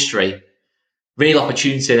in our history. Real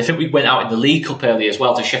opportunity. I think we went out in the League Cup earlier as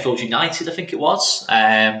well to Sheffield United, I think it was.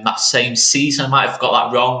 That same season. I might have got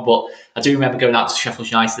that wrong, but I do remember going out to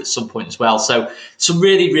Sheffield United at some point as well. So some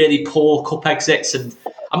really, really poor cup exits. And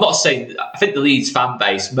I'm not saying, I think the Leeds fan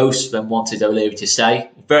base, most of them wanted O'Leary to stay.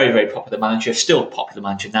 Very, very popular manager. Still a popular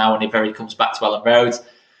manager now whenever he comes back to Ellen Road.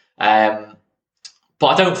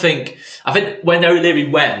 But I think when O'Leary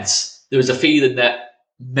went, there was a feeling that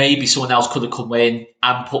maybe someone else could have come in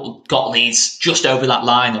and got Leeds just over that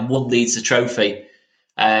line and won Leeds the trophy.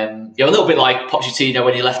 A little bit like Pochettino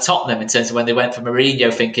when he left Tottenham, in terms of when they went for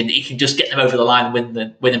Mourinho, thinking he can just get them over the line and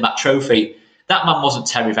win them that trophy. That man wasn't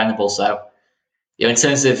Terry Venables, though. In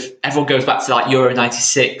terms of everyone goes back to like Euro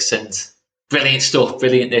 '96 and brilliant stuff,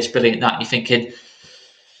 brilliant this, brilliant that, and you're thinking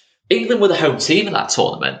England were the home team in that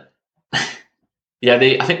tournament.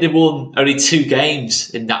 I think they won only 2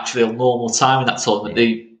 games in natural normal time in that tournament.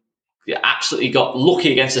 They absolutely got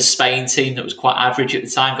lucky against a Spain team that was quite average at the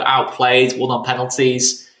time, got outplayed, won on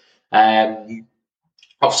penalties.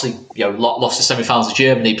 Obviously, lost the semi-finals to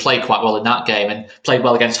Germany, played quite well in that game and played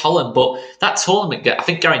well against Holland. But that tournament, I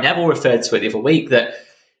think Gary Neville referred to it the other week, that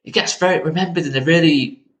it gets very remembered in a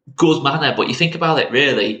really good manner. But you think about it,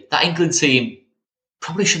 really, that England team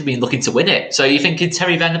probably should have been looking to win it. So you're thinking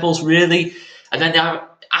Terry Venables, really? And then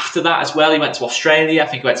after that as well, he went to Australia. I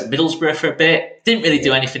think he went to Middlesbrough for a bit. Didn't really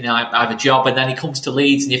do anything in either job. And then he comes to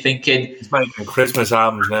Leeds and you're thinking... He's making Christmas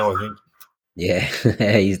albums now, I think. Yeah,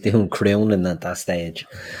 he's doing crooning at that stage.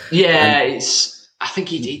 Yeah, I think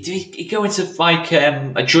he go into like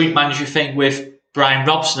a joint manager thing with Brian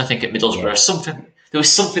Robson, I think, at Middlesbrough. Yeah. Something. There was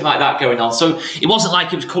something like that going on. So it wasn't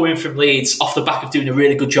like he was coming from Leeds off the back of doing a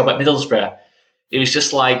really good job at Middlesbrough. It was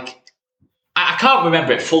just like... I can't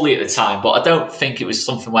remember it fully at the time, but I don't think it was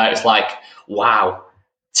something where it was like, wow,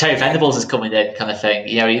 Terry Venables is coming in kind of thing.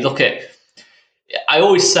 You look at... I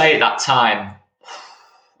always say at that time,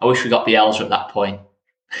 I wish we got Bielsa at that point.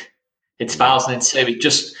 In 2002,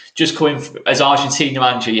 just coming as Argentina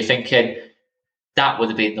manager, you're thinking, that would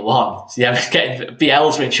have been the one. So, getting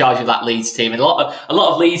Bielsa in charge of that Leeds team. And a lot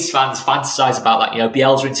of Leeds fans fantasise about that.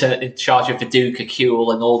 Bielsa in charge of Viduka,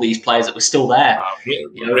 Kuhl, and all these players that were still there.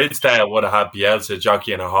 Ridsdale would have had Bielsa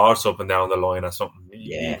jockeying a horse up and down the line or something.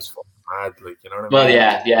 He was fucking mad, you know what I mean? Well,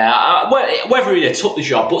 yeah. Whether he'd have took the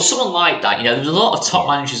job, but someone like that, there was a lot of top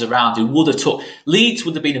managers around who would have took... Leeds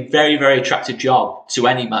would have been a very, very attractive job to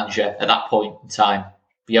any manager at that point in time.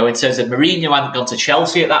 In terms of Mourinho hadn't gone to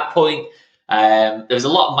Chelsea at that point. There was a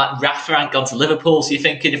lot of Rafa hadn't gone to Liverpool, so you're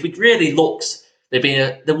thinking if we'd really looked, there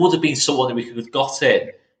would have been someone that we could have got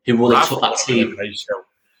in who would have took that team.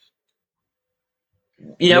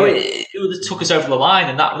 It would have took us over the line,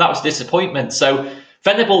 and that was a disappointment. So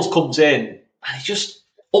Venables comes in and he just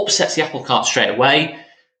upsets the apple cart straight away.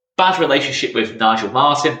 Bad relationship with Nigel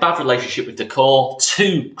Martin, bad relationship with Decor,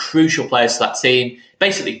 2 crucial players to that team.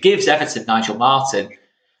 Basically gives Everton Nigel Martin.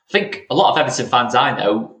 I think a lot of Everton fans I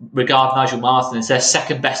know regard Nigel Martin as their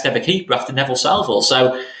second best ever keeper after Neville Southall.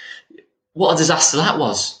 So what a disaster that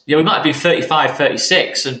was. He might have been 35,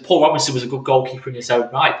 36, and Paul Robinson was a good goalkeeper in his own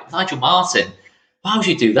right. But Nigel Martin, why would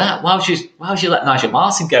you do that? Why would you let Nigel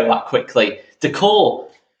Martin go that quickly? Decor,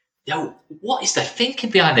 what is the thinking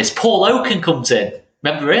behind this? Paul Oaken comes in.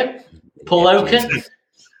 Remember him? Paul Oaken?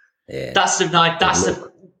 Yeah. That's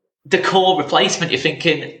the Decor replacement. You're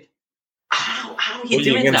thinking... How are you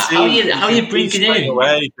doing that? How are you bringing in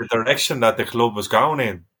away the direction that the club was going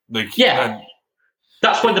in?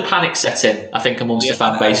 That's when the panic set in, I think, amongst the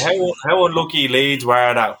fan base. How unlucky Leeds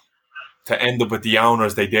were that to end up with the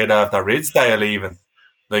owners they did after Ridsdale leaving.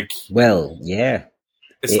 It's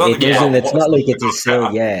not like it's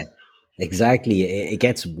still, exactly. It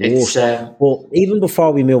gets worse. But even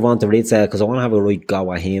before we move on to Ridsdale, because I want to have a right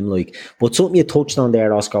go at him, but something you touched on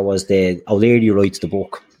there, Oscar, was the O'Leary writes the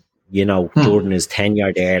book. During his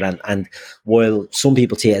tenure there, and while some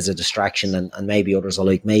people see it as a distraction, and maybe others are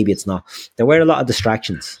like, maybe it's not, there were a lot of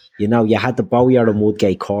distractions. You had the Bowyer and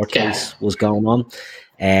Woodgate court case was going on.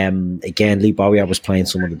 Again, Lee Bowyer was playing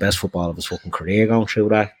some of the best football of his fucking career going through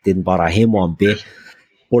that. Didn't bother him one bit.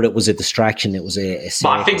 But it was a distraction. It was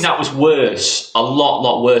but I think that was worse, a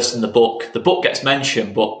lot worse than the book. The book gets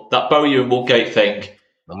mentioned, but that Bowyer and Woodgate thing,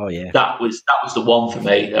 oh yeah, that was the one for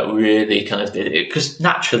me that really kind of did it, because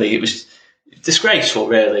naturally it was disgraceful.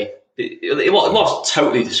 Really, it was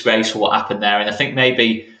totally disgraceful what happened there, and I think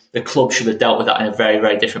maybe the club should have dealt with that in a very,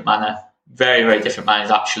 very different manner. Very, very different manner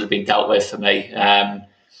that should have been dealt with for me.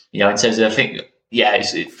 in terms of, I think,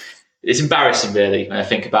 it's embarrassing really when I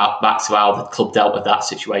think back to how the club dealt with that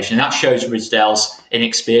situation. And that shows Ridsdale's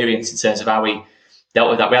inexperience in terms of how we dealt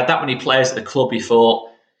with that. We had that many players at the club before.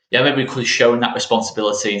 Yeah, maybe we could have shown that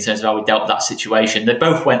responsibility in terms of how we dealt with that situation. They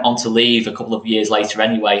both went on to leave a couple of years later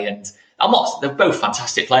anyway, and they're both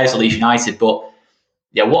fantastic players at Leeds United, but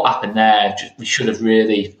what happened there, we should have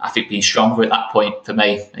really, I think, been stronger at that point for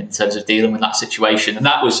me in terms of dealing with that situation. And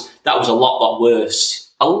that was a lot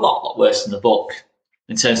worse than the book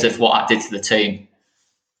in terms of what I did to the team.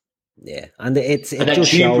 Yeah, and then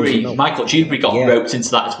just Dewberry, shows, Michael Dewberry got roped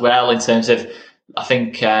into that as well in terms of, I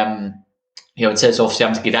think, in terms of obviously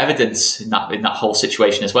having to give evidence in that whole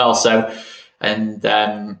situation as well. So, and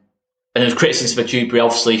there was criticism for Dewberry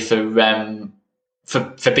obviously for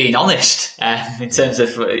being honest in terms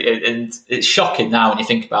of, and it's shocking now when you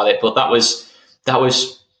think about it, but that was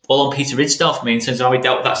all on Peter Ridsdale for me in terms of how he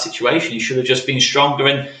dealt with that situation. He should have just been stronger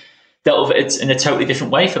and dealt with it in a totally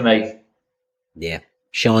different way for me. Yeah.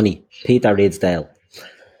 Shawnee, Peter Ridsdale.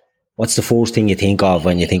 What's the first thing you think of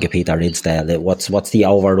when you think of Peter Ridsdale? What's the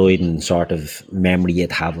overriding sort of memory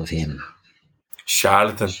you'd have of him?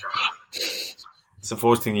 Charlatan. It's the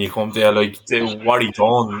first thing you come to, like what he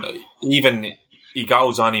done. Even he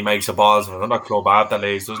goes on, he makes a balls of another club after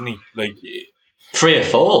Leeds, doesn't he? Like 3 or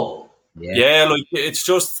 4. Yeah, like it's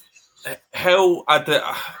just how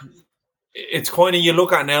it's kind of, you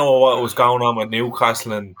look at now what was going on with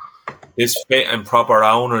Newcastle and this fit and proper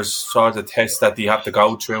owners sort of test that they have to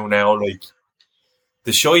go through now. Like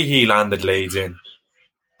the shy he landed Leeds in,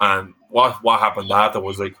 and what happened after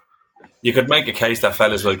was, like, you could make a case that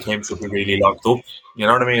fellas like him should be really locked up. You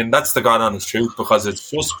know what I mean? And that's the God honest truth, because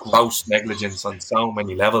it's just gross negligence on so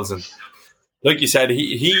many levels. And like you said,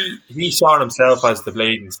 he saw himself as the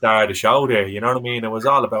bleeding star of the show there. You know what I mean? It was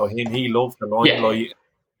all about him. He loved the limelight,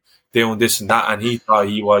 doing this and that, and he thought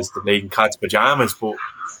he was the bleeding cat's pajamas. But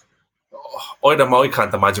I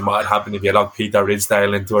can't imagine what would happen if you locked Peter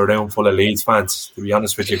Ridsdale into a room full of Leeds fans, to be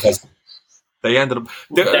honest with you, because they ended up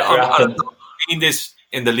in this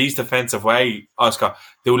in the least offensive way. Oscar,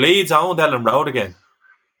 do Leeds own Ellen Road again?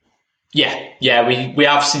 Yeah, we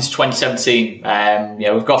have since 2017.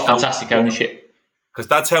 We've got fantastic ownership. Because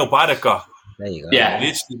that's how bad it got. There you go. Yeah.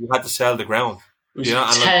 Literally, we had to sell the ground. It was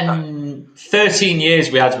 13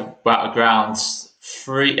 years we had about the grounds.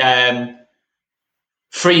 Three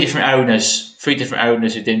different owners who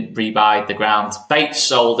didn't rebuy the ground. Bates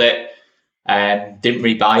sold it, didn't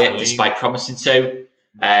rebuy it despite promising to.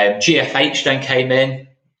 GFH then came in,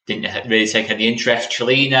 didn't really take any interest.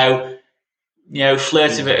 Chelino,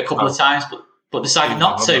 flirted with it a couple of times, but decided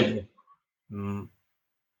not to.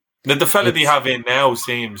 The fella they have in now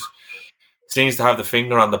seems to have the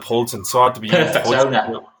finger on the pulse and sort of be perfect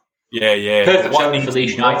owner. Yeah. Perfect owner for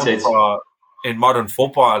Leeds United. In modern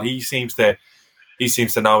football, he seems to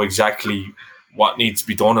know exactly what needs to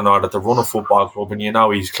be done in order to run a football club, and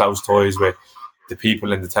he's close ties with the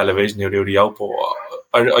people in the television who do the output.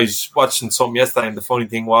 I was watching something yesterday, and the funny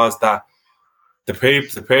thing was that the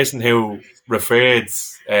person who referred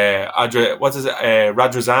Radrazani,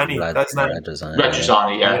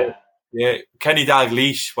 Radrazani, yeah. Kenny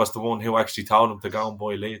Dalglish was the one who actually told him to go and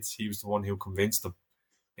buy Leeds. He was the one who convinced him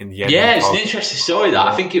in the end. Yeah, it's an interesting story. That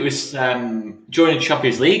I think it was during the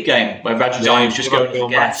Champions League game where Radrazani was just going to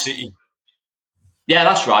get City. Yeah,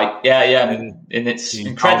 that's right. Yeah, and it's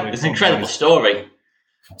incredible. It's an incredible story.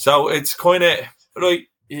 So it's kind of like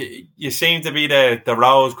you seem to be the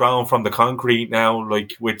rose growing from the concrete now,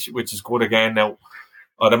 like which is good again. Now,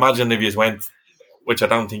 I'd imagine if you went, which I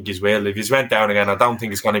don't think you will, if you went down again, I don't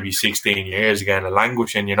think it's going to be 16 years again of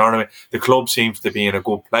languishing. You know what I mean? The club seems to be in a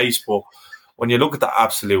good place, but when you look at the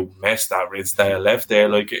absolute mess that Ridsdale left there,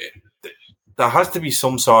 like there has to be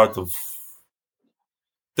some sort of.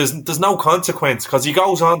 There's no consequence, because he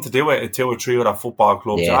goes on to do it at 2 or 3 other football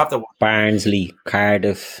clubs. Yeah. Barnsley,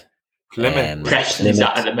 Cardiff, Plymouth. Preston's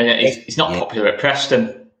at the minute. He's not popular at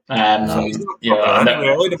Preston. No, he's not popular.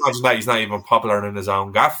 I'd imagine that he's not even popular in his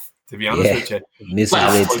own gaff, to be honest with you.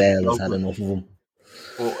 Mrs. Ridsdale has had enough of him.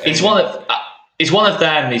 It's one of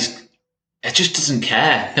them. It just doesn't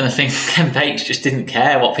care kind of thing. Ken Bates just didn't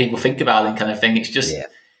care what people think about him kind of thing. It's just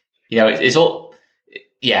it's all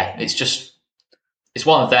it's just. It's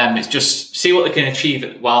one of them. It's just see what they can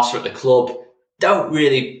achieve whilst they're at the club. Don't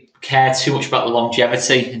really care too much about the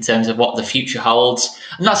longevity in terms of what the future holds.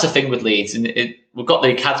 And that's the thing with Leeds. And we've got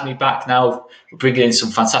the academy back now. We're bringing in some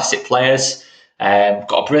fantastic players. We've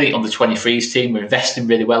got a brilliant under-23s team. We're investing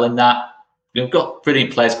really well in that. We've got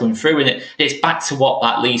brilliant players coming through. And it's back to what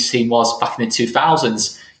that Leeds team was back in the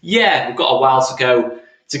 2000s. Yeah, we've got a while to go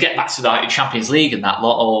to get back to the Champions League and that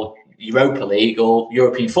lot, or Europa League or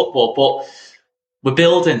European football. But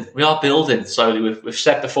we are building slowly. We've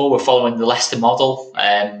said before, we're following the Leicester model.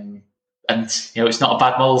 And it's not a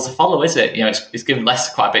bad model to follow, is it? It's given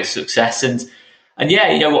Leicester quite a bit of success. And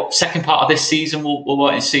yeah, what second part of this season we'll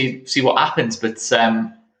want to see what happens.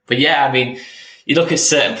 But yeah, I mean, you look at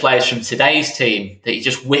certain players from today's team that you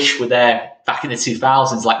just wish were there back in the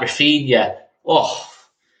 2000s, like Rafinha. Oh,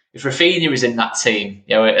 if Rafinha was in that team,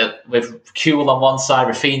 with Kuhl on one side,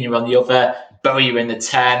 Rafinha on the other, Bowyer in the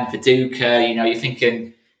 10, Viduka, you're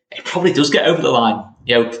thinking it probably does get over the line.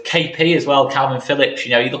 KP as well, Calvin Phillips,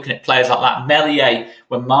 you're looking at players like that. Melier,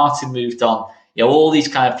 when Martin moved on, all these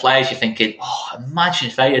kind of players, you're thinking, imagine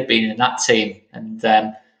if they had been in that team. And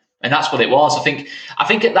that's what it was. I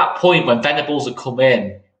think at that point when Venables had come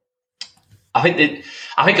in, I think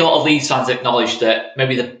a lot of Leeds fans acknowledged that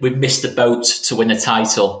maybe we've missed the boat to win a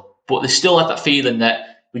title, but they still had that feeling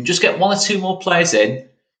that we can just get one or two more players in,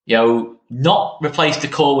 not replace the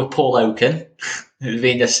core with Paul Oaken, who's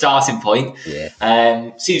been the starting point.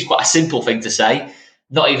 Yeah. Seems quite a simple thing to say,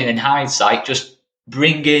 not even in hindsight, just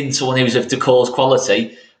bring in someone who was of Decore's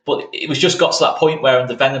quality. But it was just got to that point where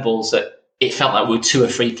under Venables that it felt like we were 2 or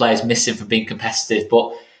 3 players missing from being competitive,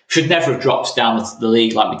 but should never have dropped down the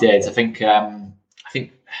league like we did. I think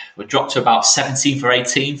we dropped to about 17th or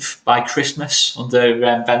 18th by Christmas under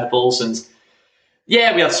Venables. And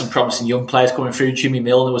yeah, we had some promising young players coming through. Jimmy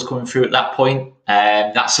Milner was coming through at that point.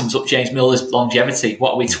 That sums up James Milner's longevity.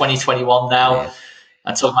 What are we, 2021 now? Yeah.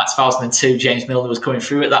 And talking about 2002, James Milner was coming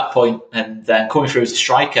through at that point and coming through as a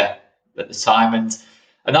striker at the time.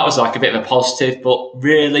 And that was like a bit of a positive, but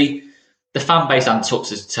really the fan base hadn't took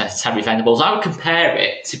to Terry Venables. I would compare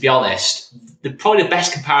it, to be honest, probably the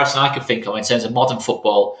best comparison I can think of in terms of modern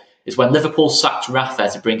football is when Liverpool sacked Rafa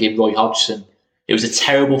to bring in Roy Hodgson. It was a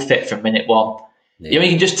terrible fit from minute one. Yeah. You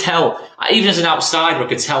can just tell, even as an outsider, I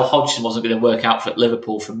could tell Hodgson wasn't going to work out for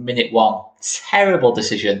Liverpool from minute one. Terrible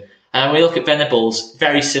decision. And we look at Venables,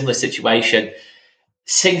 very similar situation.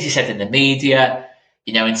 Things he said in the media,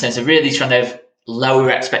 in terms of really trying to lower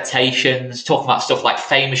expectations, talking about stuff like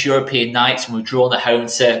famous European nights when we're drawn at home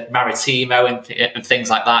to Maritimo and things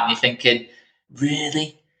like that. And you're thinking,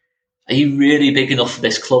 really? Are you really big enough for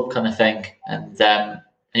this club kind of thing? And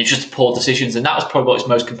it's just poor decisions. And that was probably what it's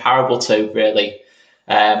most comparable to, really.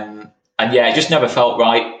 And yeah, it just never felt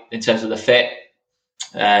right in terms of the fit.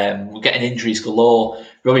 We're getting injuries galore.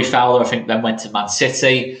 Robbie Fowler, I think, then went to Man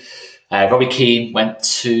City. Robbie Keane went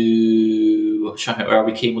to... I'm trying to think where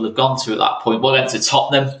Robbie Keane would have gone to at that point. Well, went to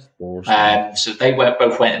Tottenham. So they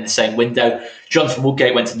both went in the same window. Jonathan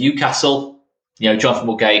Woodgate went to Newcastle. Jonathan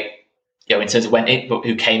Woodgate, in terms of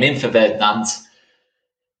who came in for Ferdinand,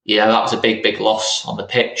 that was a big, big loss on the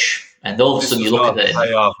pitch. And all of a sudden you look at it.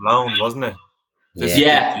 Playoff loan, wasn't it?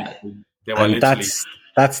 And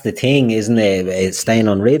that's the thing, isn't it? It's staying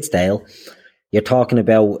on Ridsdale. You're talking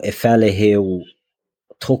about a fella who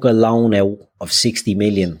took a loan out of 60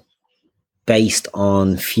 million based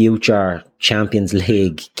on future Champions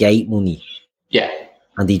League gate money. Yeah.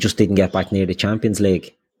 And he just didn't get back near the Champions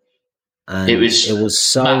League. And it was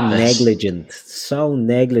so negligent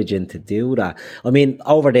to do that. I mean,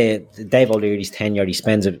 over Dave O'Leary's tenure, he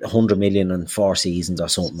spends 100 million in 4 seasons or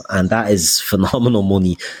something, and that is phenomenal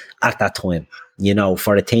money at that time.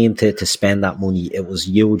 For a team to spend that money, it was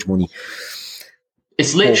huge money.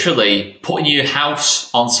 It's literally putting your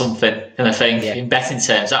house on something kind of thing in betting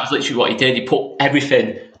terms. That was literally what he did. He put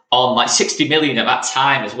everything on, like 60 million at that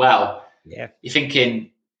time as well. Yeah, you're thinking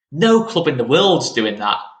no club in the world's doing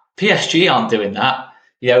that. PSG aren't doing that.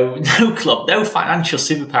 No club, no financial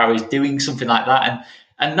superpower is doing something like that.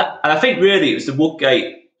 And I think really it was the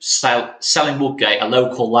Woodgate selling Woodgate, a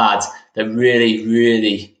local lad, that really,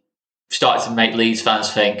 really started to make Leeds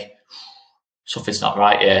fans think something's not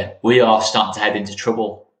right here. We are starting to head into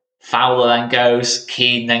trouble. Fowler then goes,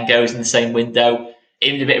 Keane then goes in the same window,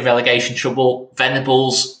 in a bit of relegation trouble.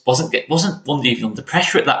 Venables wasn't even under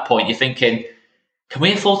pressure at that point. You're thinking, can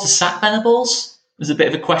we afford to sack Venables? There's a bit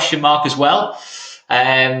of a question mark as well.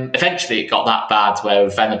 Eventually, it got that bad where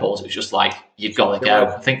with Venables, it was just like, you've got to go.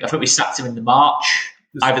 I think we sacked him in the March,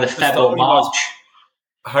 either the Feb or March.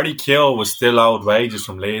 Harry Kewell was still owed wages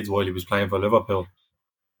from Leeds while he was playing for Liverpool.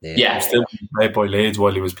 Yeah. He was still played by Leeds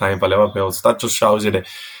while he was playing for Liverpool. So that just shows you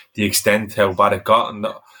the extent how bad it got. And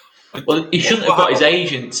well, he shouldn't have got his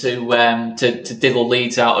agent to diddle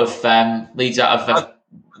Leeds out of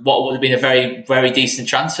what would have been a very, very decent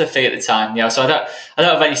transfer fee at the time. So I don't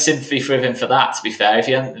have any sympathy for him for that. To be fair, if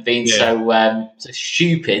he hadn't been so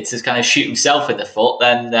stupid to kind of shoot himself in the foot,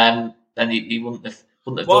 then he wouldn't have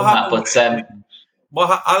done that.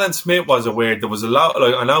 But Alan Smith was aware there was a lot.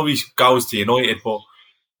 Like, I know he goes to United, but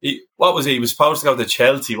What was he? He was supposed to go to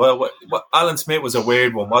Chelsea. What Alan Smith was a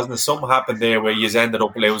weird one, wasn't it? Something happened there where you ended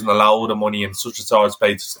up losing a load of money in such a short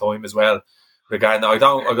space of time as well. Regarding, I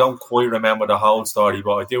don't quite remember the whole story,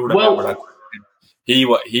 but I do remember that he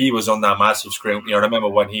was under massive scrutiny. I remember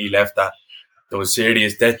when he left that there was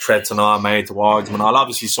serious death threats and all made towards him. And I'll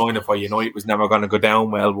obviously sign it for United was never going to go down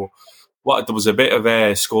well. But there was a bit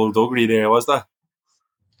of skullduggery there, was there?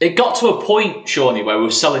 It got to a point, Shawnee, where we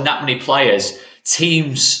were selling that many players.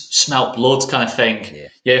 Teams smelt blood, kind of thing.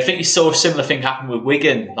 Yeah, I think you saw a similar thing happen with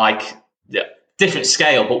Wigan, different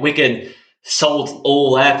scale, but Wigan sold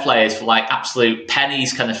all their players for absolute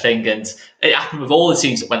pennies, kind of thing. And it happened with all the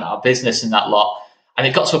teams that went out of business in that lot. And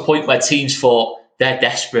it got to a point where teams thought they're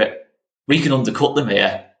desperate. We can undercut them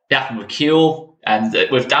here. It happened with Kuehl and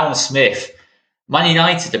with Alan Smith. Man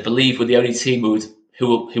United, I believe, were the only team who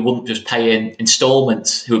wouldn't just pay in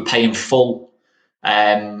instalments, who would pay in full.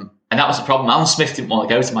 And that was the problem. Alan Smith didn't want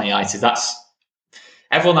to go to Man United.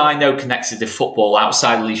 Everyone I know connected to football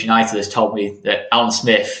outside of Leeds United has told me that Alan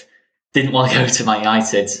Smith didn't want to go to Man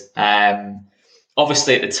United.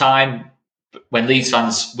 Obviously, at the time, when Leeds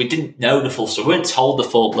fans, we didn't know the full story. We weren't told the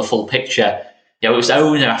full picture. It was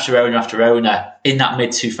owner after owner after owner in that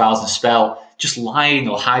mid-2000s spell, just lying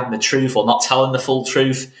or hiding the truth or not telling the full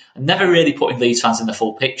truth and never really putting Leeds fans in the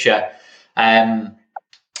full picture. And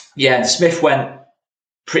Smith went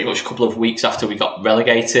pretty much a couple of weeks after we got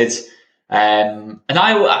relegated.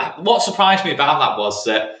 What surprised me about that was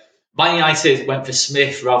that Man United went for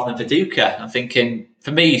Smith rather than Viduka. I'm thinking,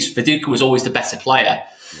 for me, Viduka was always the better player.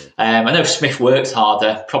 I know Smith worked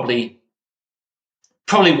harder, probably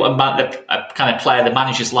a kind of player the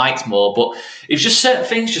managers liked more, but it was just certain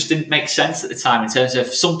things just didn't make sense at the time in terms of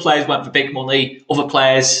some players went for big money, other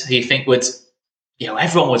players who you think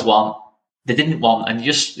everyone would want, they didn't want, and it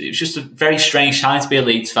was just a very strange time to be a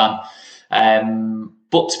Leeds fan.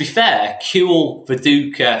 But to be fair, Kuehl,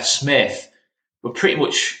 Viduka, Smith were pretty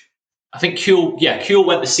much, I think Kuehl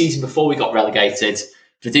went the season before we got relegated.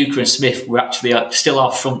 Viduka and Smith were actually still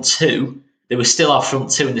our front two. They were still our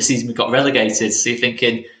front two in the season we got relegated. So you're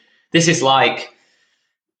thinking, this is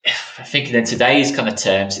thinking in today's kind of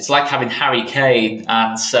terms, it's like having Harry Kane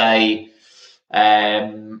and say,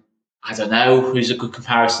 I don't know, who's a good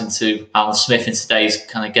comparison to Alan Smith in today's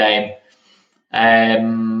kind of game. I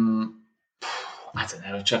don't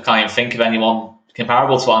know, I can't even think of anyone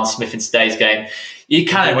comparable to Alan Smith in today's game. You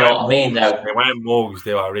kind of know what I mean, though. They weren't mugs,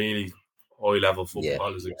 they were really high-level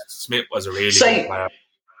footballers. Yeah. Smith was a really good player.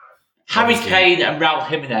 Harry Kane and Raul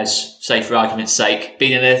Jimenez, say for argument's sake,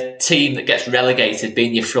 being in a team that gets relegated,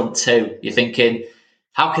 being your front two, you're thinking,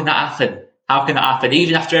 how can that happen? How can that happen?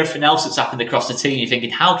 Even after everything else that's happened across the team, you're thinking,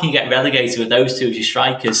 how can you get relegated with those two as your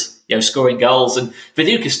strikers, scoring goals? And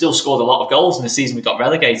Viduka still scored a lot of goals in the season we got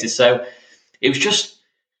relegated. So it's just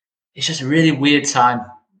a really weird time,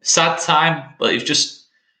 sad time, but it was just,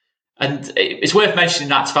 and it's worth mentioning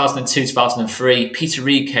that 2002, 2003, Peter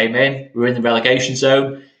Reid came in, we were in the relegation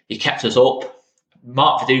zone, he kept us up.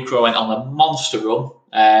 Mark Viduka went on a monster run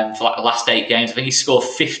for the last 8 games. I think he scored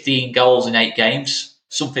 15 goals in 8 games,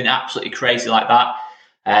 something absolutely crazy like that.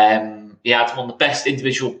 He had one of the best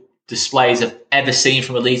individual displays I've ever seen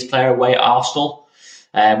from a Leeds player away at Arsenal,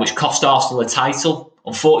 which cost Arsenal a title.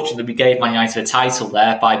 Unfortunately, we gave Man United a title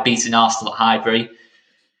there by beating Arsenal at Highbury.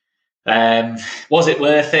 Was it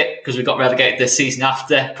worth it? Because we got relegated the season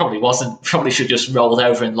after? Probably wasn't. Probably should have just rolled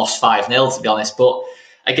over and lost 5-0, to be honest. But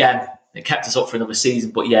again, it kept us up for another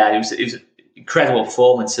season. But yeah, it was an incredible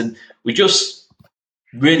performance. And we just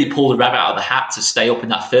really pulled the rabbit out of the hat to stay up in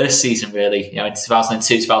that first season, really, in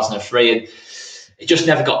 2002, 2003. And it just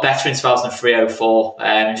never got better in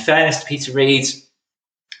 2003-04. In fairness to Peter Reid,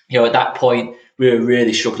 at that point, we were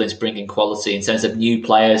really struggling to bring in quality in terms of new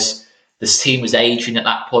players. This team was aging at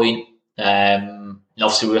that point. And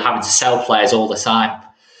obviously, we were having to sell players all the time.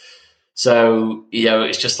 So,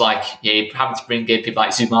 it's just like you're having to bring in people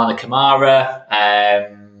like Zoumana Kamara,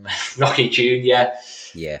 Rocky Jr.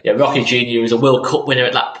 Yeah, Rocky Jr. was a World Cup winner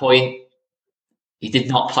at that point. He did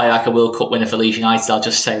not play like a World Cup winner for Leeds United, I'll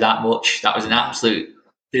just say that much. That was an absolute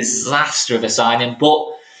disaster of a signing. But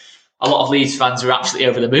a lot of Leeds fans were absolutely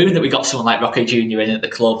over the moon that we got someone like Rocky Jr. in at the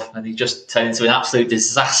club, and he just turned into an absolute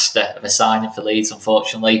disaster of a signing for Leeds,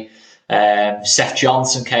 unfortunately. Seth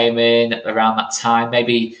Johnson came in around that time.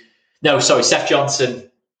 Seth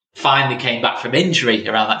Johnson finally came back from injury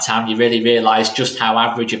around that time. You really realised just how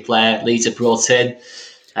average a player Leeds had brought in.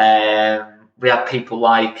 We had people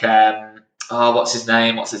like, what's his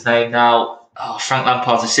name now? Frank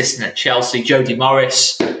Lampard's assistant at Chelsea, Jody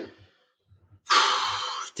Morris.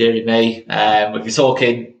 Deary me. If you're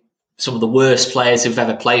talking some of the worst players who've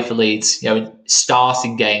ever played for Leeds, in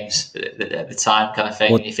starting games at the time, kind of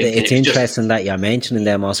thing. But it's interesting that you're mentioning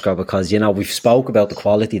them, Oscar, because we've spoke about the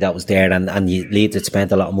quality that was there, and Leeds had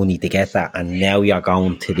spent a lot of money to get that, and now you're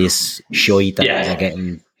going to this shite that you're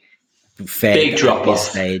getting fed big drop at this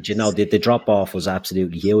off stage. The drop off was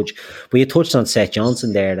absolutely huge. But you touched on Seth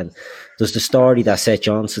Johnson there, and there's the story that Seth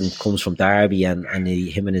Johnson comes from Derby, and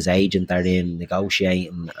him and his agent are in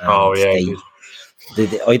negotiating. And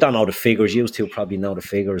I don't know the figures. You two probably know the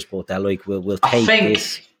figures, but they're like, we'll take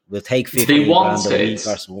this. We'll take 50 grand a week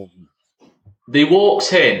or something. They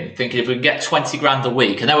walked in thinking if we can get 20 grand a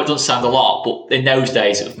week, I know it doesn't sound a lot, but in those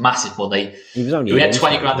days it was massive money. He was only we get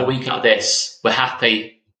 20 grand a week out of this, we're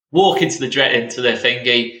happy. Walk into the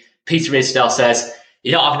thingy. Peter Ridsdale says,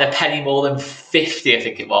 "You're not having a penny more than 50, I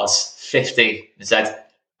think it was. 50. And said,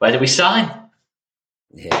 "Where do we sign?"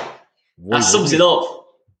 Yeah. That sums it up.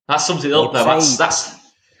 That sums it up, though. That's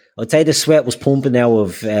I'd say the sweat was pumping out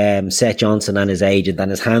of Seth Johnson and his agent,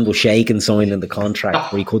 and his hand was shaking signing the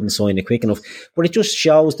contract, where he couldn't sign it quick enough. But it just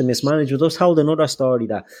shows the mismanagement. Let's hold another story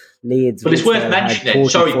that Leeds. But it's worth mentioning.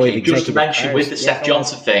 Sorry, just to mention with the Seth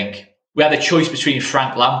Johnson thing, we had a choice between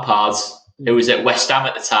Frank Lampard, who was at West Ham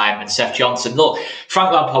at the time, and Seth Johnson. Look,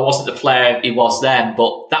 Frank Lampard wasn't the player he was then,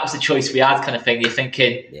 but that was the choice we had, kind of thing. You're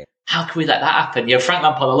thinking, how can we let that happen? Frank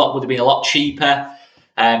Lampard would have been a lot cheaper.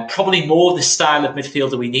 Probably more the style of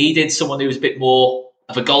midfielder we needed, someone who was a bit more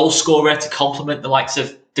of a goal scorer to complement the likes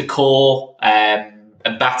of Decor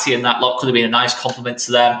and Batty, and that lot could have been a nice compliment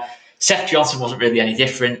to them. Seth Johnson wasn't really any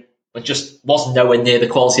different, but just wasn't nowhere near the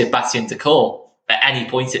quality of Batty and Decor at any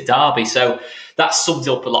point at Derby. So that sums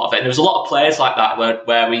up a lot of it. And there was a lot of players like that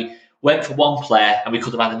where we went for one player and we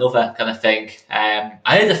could have had another, kind of thing. I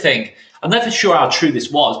heard a thing, I'm never sure how true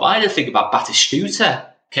this was, but I heard a thing about Batistuta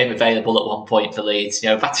came available at one point for Leeds.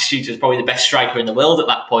 Batistuta was probably the best striker in the world at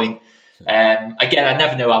that point. Again, I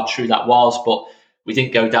never know how true that was, but we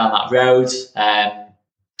didn't go down that road.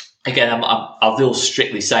 Again, I will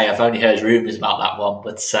strictly say I've only heard rumours about that one,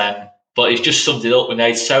 but it's just summed it up. We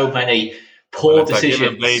made so many poor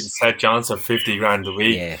decisions. Leeds Seth Johnson 50 grand a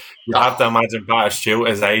week. Yeah. You have to imagine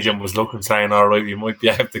Batistuta, agent, was looking, saying, "All right, we might be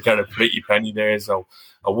able to get a pretty penny there." So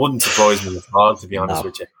it wouldn't surprise me at all, to be honest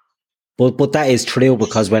with you. But that is true,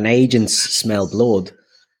 because when agents smell blood,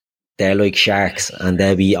 they're like sharks, and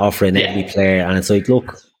they'll be offering every player. And it's like,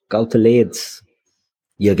 look, go to Leeds.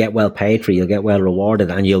 You'll get well paid for it, you'll get well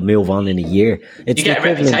rewarded, and you'll move on in a year. It's you get a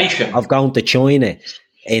reputation of going to China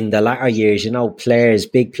in the latter years.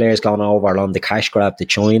 Big players going over on the cash grab to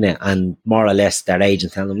China, and more or less their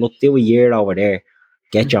agent telling them, look, do a year over there,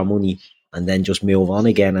 get your money, and then just move on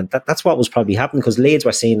again. And that's what was probably happening, because Leeds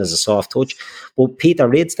were seen as a soft touch. But Peter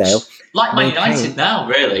Ridsdale, like Man United now,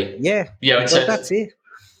 really. Yeah, that's it.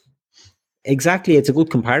 Exactly, it's a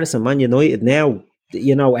good comparison. Man United now,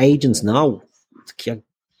 agents now,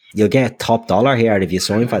 you'll get top dollar here if you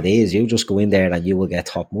sign for these. You just go in there and you will get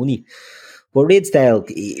top money. But Ridsdale,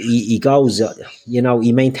 he goes,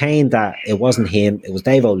 he maintained that it wasn't him, it was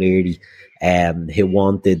Dave O'Leary who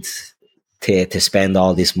wanted to spend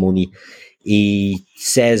all this money. He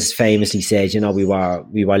famously says, we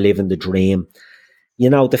were living the dream.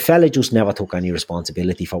 The fella just never took any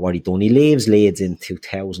responsibility for what he done. He leaves Leeds in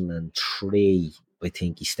 2003. I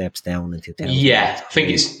think he steps down in 2003. Yeah, I think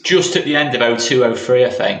it's just at the end of 02-03, I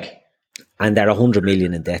think. And they're 100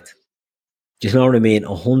 million in debt. Do you know what I mean?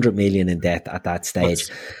 100 million in debt at that stage.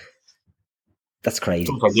 That's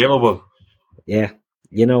crazy. Unbelievable. Yeah.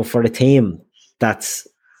 For a team that's,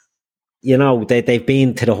 they've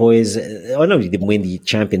been to the highs. I know they didn't win the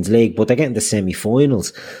Champions League, but they're getting the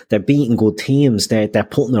semi-finals. They're beating good teams. They're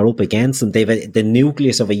putting her up against them. They've the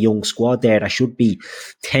nucleus of a young squad there. That should be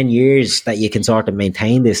 10 years that you can sort of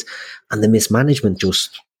maintain this. And the mismanagement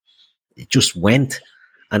just went.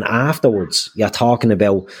 And afterwards, you're talking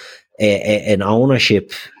about an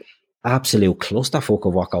ownership absolute clusterfuck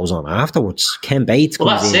of what goes on afterwards. Ken Bates comes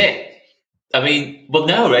in. Well, that's it. I mean,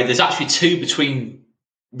 no, right? There's actually two between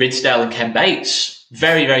Ridsdale and Ken Bates.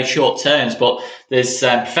 Very, very short terms. But there's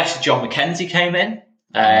Professor John McKenzie came in.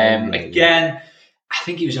 Again, I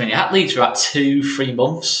think he was only at Leeds for about 2-3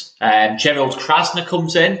 months. Gerald Krasner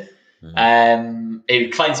comes in. He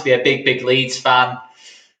claims to be a big, big Leeds fan.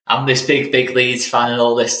 I'm this big, big Leeds fan, and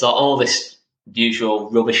all this usual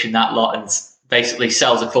rubbish in that lot, and basically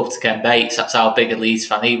sells a club to Ken Bates. That's how big a Leeds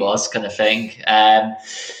fan he was, kind of thing.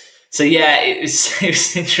 So yeah, it was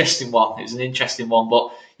an interesting one. It was an interesting one, but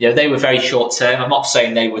they were very short term. I'm not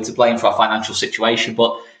saying they were to blame for our financial situation,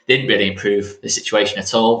 but they didn't really improve the situation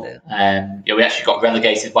at all. We actually got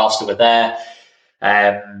relegated whilst we were there,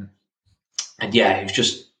 and it was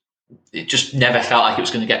just it just never felt like it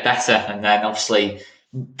was going to get better. And then obviously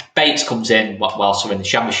Bates comes in whilst we're in the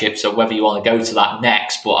Championship, so whether you want to go to that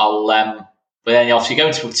next, but then obviously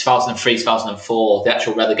going to 2003, 2004, the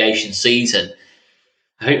actual relegation season,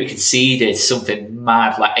 I think we conceded something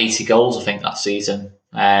mad, like 80 goals, I think, that season.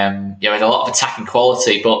 We had a lot of attacking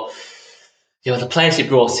quality, but the players he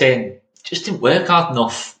brought in just didn't work hard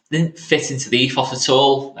enough, didn't fit into the ethos at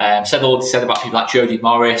all. Said about people like Jody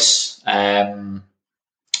Morris.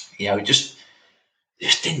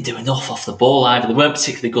 Just didn't do enough off the ball either. They weren't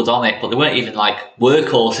particularly good on it, but they weren't even like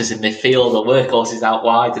workhorses in midfield or workhorses out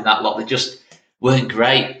wide and that lot. They just weren't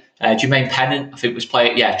great. Jermaine Pennant, I think, was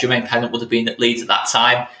playing. Yeah, Jermaine Pennant would have been at Leeds at that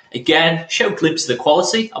time. Again, showed glimpses of the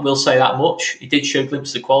quality. I will say that much. He did show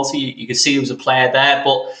glimpses of the quality. You could see he was a player there,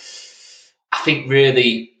 but I think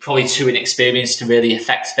really probably too inexperienced to really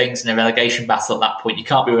affect things in a relegation battle at that point. You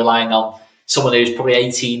can't be relying on someone who's probably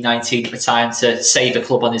 18, 19 at the time to save a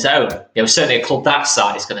club on his own. Certainly a club that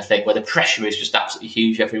size kind of thing, where the pressure is just absolutely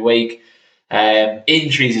huge every week.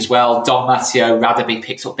 Injuries as well. Don Matteo, Radaby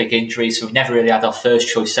picked up big injuries, so we never really had our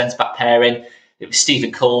first choice centre-back pairing. It was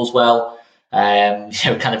Stephen Coleswell,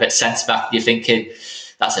 kind of at centre-back. You're thinking,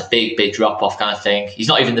 that's a big, big drop-off kind of thing. He's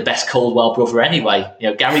not even the best Caldwell brother anyway.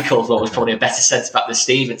 Gary Caldwell was probably a better centre-back than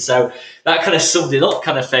Stephen. So that kind of summed it up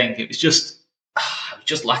kind of thing. It was just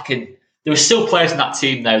lacking. There were still players in that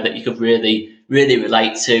team, though, that you could really, really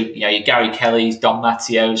relate to. Your Gary Kellys, Don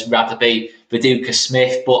Matteos, Radaby, Viduka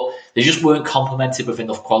Smith, but they just weren't complemented with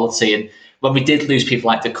enough quality. And when we did lose people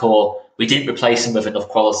like Decor, we didn't replace them with enough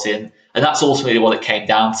quality. And that's ultimately what it came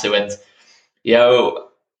down to. And,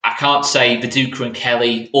 I can't say Viduka and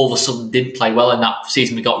Kelly all of a sudden didn't play well in that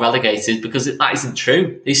season we got relegated, because that isn't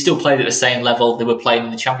true. They still played at the same level they were playing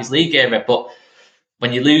in the Champions League era. But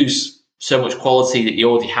when you lose so much quality that you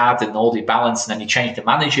already had and already balanced, and then you change the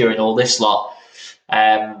manager and all this lot,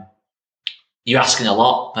 you're asking a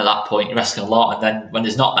lot at that point. You're asking a lot. And then when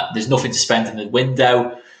there's nothing to spend in the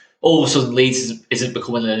window, all of a sudden Leeds isn't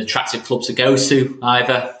becoming an attractive club to go to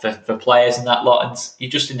either for players and that lot. And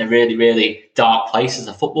you're just in a really, really dark place as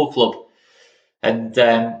a football club. And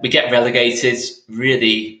we get relegated,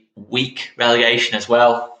 really weak relegation as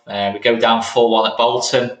well. We go down 4-1 at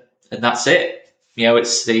Bolton, and that's it.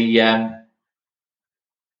 It's it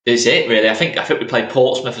really. I think we played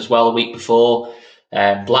Portsmouth as well a week before,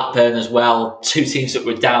 Blackburn as well. Two teams that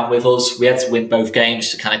were down with us. We had to win both games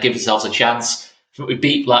to kind of give ourselves a chance. I think we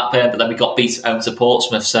beat Blackburn, but then we got beat at home to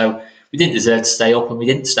Portsmouth, so we didn't deserve to stay up, and we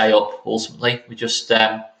didn't stay up. Ultimately, we just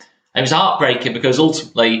it was heartbreaking, because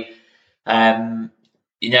ultimately, Eddie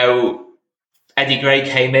Gray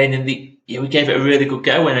came in, and we gave it a really good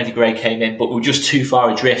go when Eddie Gray came in, but we were just too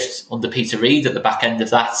far adrift under Peter Reid at the back end of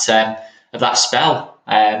that spell.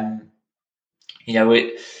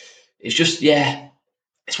 It's just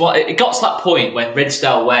it got to that point when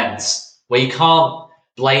Ridsdale went, where you can't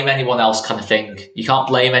blame anyone else, kind of thing. You can't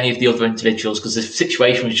blame any of the other individuals, because the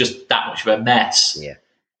situation was just that much of a mess. Yeah,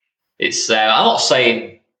 it's. I'm not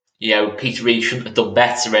saying Peter Reid shouldn't have done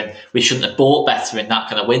better, and we shouldn't have bought better in that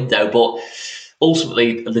kind of window, but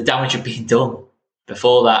ultimately the damage had been done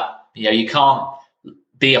before that. You can't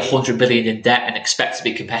be 100 million in debt and expect to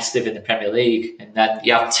be competitive in the Premier League, and then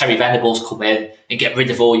you have Terry Venables come in and get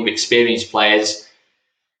rid of all your experienced players.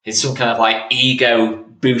 It's some kind of like ego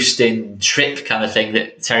boosting trip kind of thing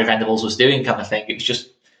that Terry Venables was doing, kind of thing. It was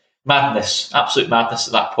just madness, absolute madness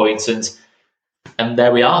at that point. And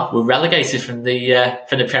there we are. We're relegated from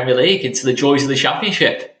the Premier League into the joys of the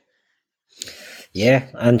Championship. Yeah,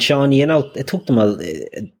 and Sean, it took them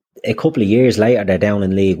a couple of years later. They're down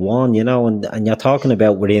in League One, and you're talking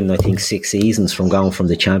about within, I think, 6 seasons from going from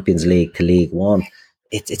the Champions League to League One.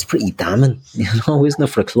 It's pretty damning, isn't it,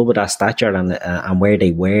 for a club of that stature and where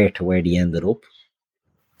they were to where they ended up.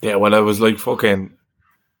 Yeah, well, it was like fucking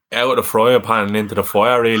out of the frying pan and into the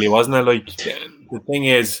fire, really, wasn't it? Like, the thing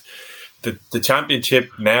is, the Championship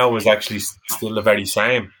now is actually still the very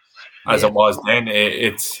same as it was then.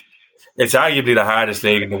 It's arguably the hardest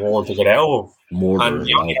league in the world to get out of. And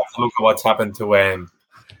you only have to look at what's happened to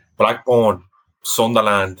Blackburn,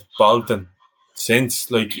 Sunderland, Bolton since.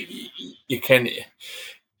 Like, you can,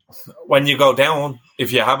 when you go down,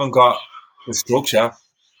 if you haven't got the structure,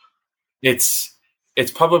 it's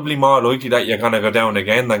probably more likely that you're going to go down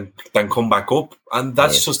again than come back up. And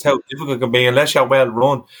that's just how difficult it can be, unless you're well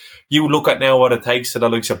run. You look at now what it takes to the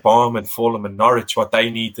likes of Bournemouth, Fulham and Norwich, what they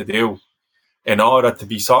need to do in order to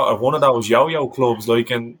be sort of one of those yo-yo clubs.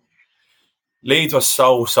 And Leeds was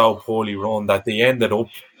so poorly run that they ended up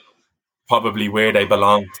probably where they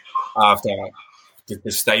belonged after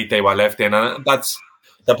the state they were left in. And that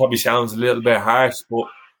probably sounds a little bit harsh, but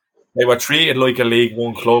they were treated like a League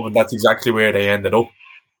One club, and that's exactly where they ended up.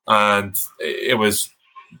 And it was,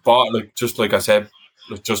 but just like I said,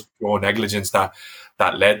 just pure negligence that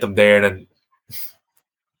led them there, and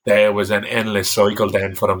there was an endless cycle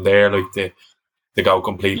then for them there, like to go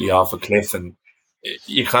completely off a cliff. And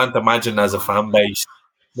you can't imagine as a fan base,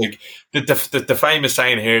 like the famous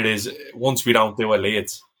saying here is, once we don't do it,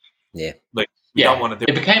 Leeds. Yeah. Like, we don't want to do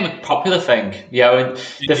it. It became a popular thing, and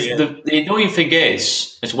the annoying thing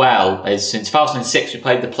is, as well, is in 2006 we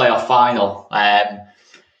played the playoff final. At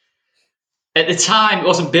the time, it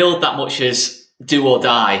wasn't billed that much as do or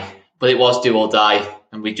die, but it was do or die,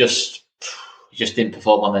 and we just didn't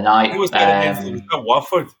perform on the night. It was against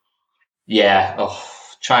Watford. Yeah,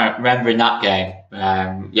 trying to remember in that game.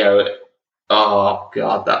 Oh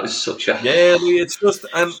God, that was such a it's just,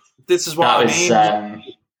 and this is what I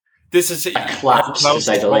mean. This is a collapse, to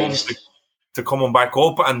say the least, to coming back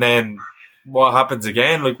up, and then what happens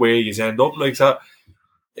again? Like, where you end up, like that.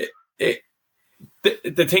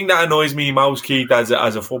 The thing that annoys me most, Keith, as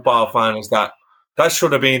a football fan, is that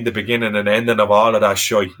should have been the beginning and ending of all of that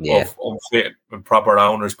shite of unfit and proper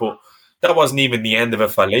owners. But that wasn't even the end of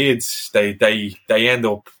it for Leeds. They end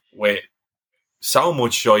up with so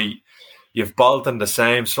much shite. You've Bolton the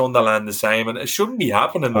same, Sunderland the same, and it shouldn't be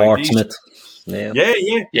happening like Portsmouth. Yeah.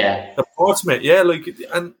 The Portsmouth,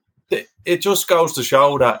 and it just goes to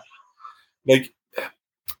show that, like,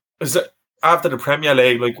 is it after the Premier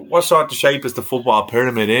League, like, what sort of shape is the football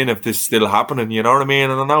pyramid in if this is still happening? You know what I mean?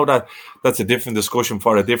 And I know that's a different discussion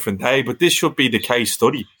for a different day, but this should be the case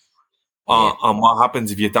study on what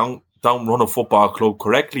happens if you don't run a football club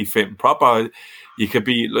correctly, fit and proper. You could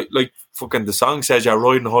be like fucking the song says, you're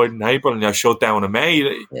riding, hiding, April, and you're shut down in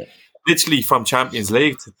May. Literally from Champions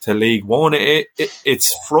League to League One,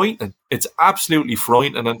 it's frightening. It's absolutely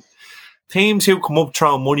frightening. And teams who come up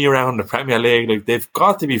throwing money around the Premier League, like, they've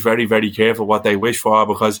got to be very, very careful what they wish for,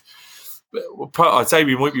 because I'd say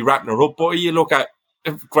we might be wrapping her up, but you look at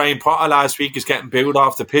Graham Potter last week is getting booed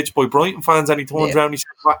off the pitch by Brighton fans, and he turns around and he says,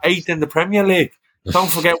 "What, 8th in the Premier League? Don't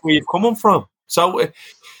forget where you're coming from." So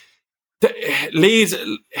Leeds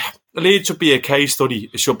should be a case study.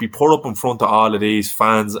 It should be put up in front of all of these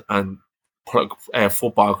fans and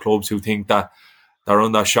football clubs who think that they're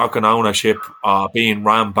under shocking ownership, being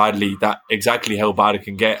ran badly, that exactly how bad it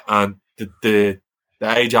can get. And the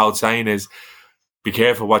age-old saying is, be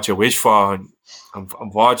careful what you wish for. And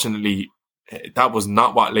unfortunately, that was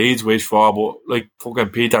not what Leeds wished for. But like fucking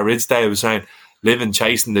Peter Ridsdale was saying, living,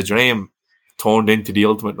 chasing the dream turned into the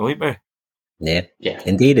ultimate nightmare. Yeah.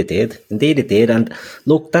 Indeed it did. And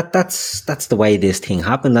look, that's the way this thing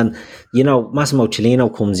happened. And, you know, Massimo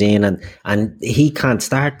Cellino comes in and he can't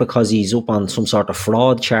start because he's up on some sort of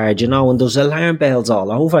fraud charge, you know, and there's alarm bells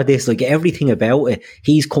all over this, like everything about it.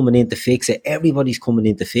 He's coming in to fix it. Everybody's coming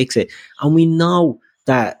in to fix it. And we know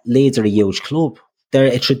that Leeds are a huge club.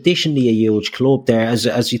 They're traditionally a huge club. They're,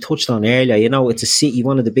 as you touched on earlier, you know, it's a city,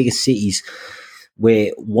 one of the biggest cities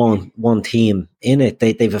with one team in it.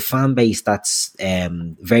 They've a fan base that's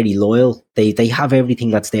very loyal. They have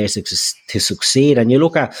everything that's there to succeed. And you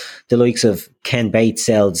look at the likes of Ken Bates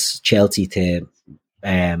sells Chelsea to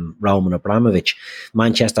Roman Abramovich.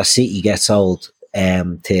 Manchester City gets sold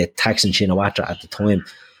to Thaksin Shinawatra at the time,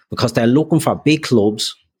 because they're looking for big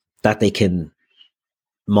clubs that they can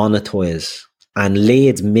monetize. And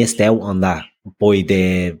Leeds missed out on that by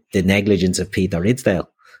the negligence of Peter Ridsdale.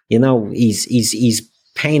 You know, he's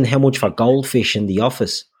paying how much for goldfish in the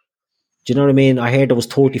office? Do you know what I mean? I heard there was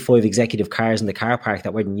 35 executive cars in the car park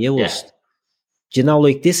that weren't used. Yeah. Do you know,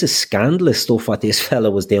 like, this is scandalous stuff what this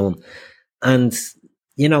fella was doing. And,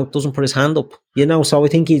 you know, doesn't put his hand up. You know, so I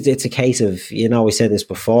think it's a case of, you know, I said this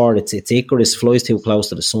before, it's Icarus, flies too close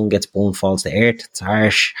to the sun, gets burned, falls to earth. It's a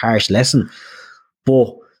harsh lesson.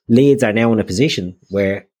 But Leeds are now in a position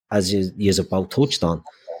where, as you both touched on,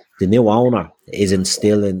 the new owner is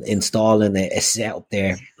installing a setup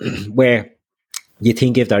there where you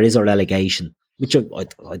think if there is a relegation, which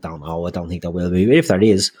I don't know, I don't think there will be, but if there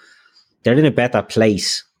is, they're in a better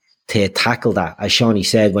place to tackle that. As Shawnee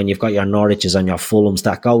said, when you've got your Norwiches and your Fulhams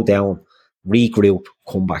that go down, regroup,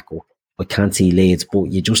 come back up. I can't see Leeds,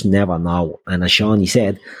 but you just never know. And as Shawnee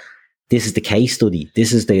said, this is the case study.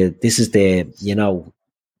 This is the you know,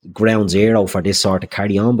 ground zero for this sort of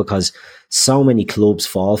carry on, because so many clubs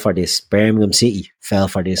fall for this. Birmingham City fell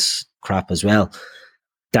for this crap as well.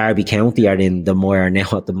 Derby County are in the mire now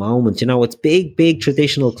at the moment. You know, it's big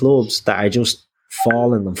traditional clubs that are just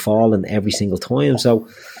falling every single time. So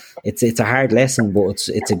it's a hard lesson, but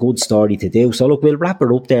it's a good story to do. So look, we'll wrap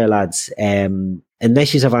it up there, lads.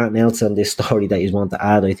 Unless you have anything else on this story that you want to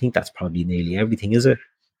add, I think that's probably nearly everything, is it?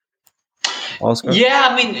 Oscar? Yeah,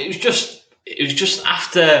 I mean, it was just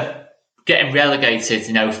after getting relegated in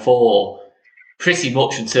 2004, pretty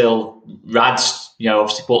much until Rads,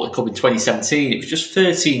 obviously bought the club in 2017. It was just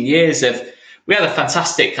 13 years of. We had a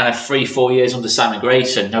fantastic kind of 3-4 years under Simon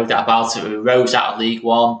Grayson, no doubt about it. We rose out of League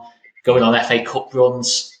One, going on FA Cup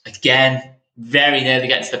runs again, very nearly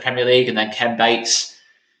getting to the Premier League, and then Ken Bates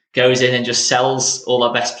goes in and just sells all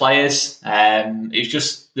our best players. It was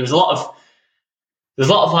just there was a lot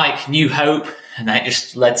of like new hope, and then it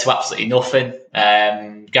just led to absolutely nothing.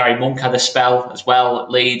 Gary Monk had a spell as well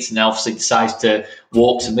at Leeds, and then obviously decides to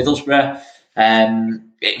walk to Middlesbrough.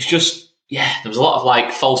 It was just there was a lot of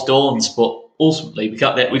like false dawns, but ultimately we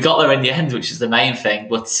got there in the end, which is the main thing.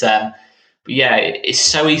 But yeah, it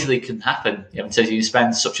so easily can happen. In terms of you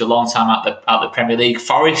spend such a long time out the Premier League.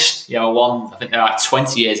 Forest, I think they're like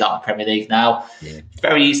 20 years out of the Premier League now. Yeah.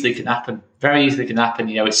 Very easily can happen. Very easily can happen.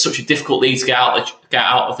 It's such a difficult league to get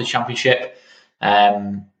out of the Championship.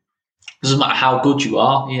 Doesn't matter how good you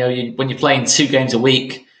are. When you're playing 2 games a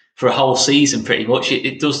week for a whole season, pretty much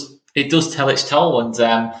it does tell its toll. And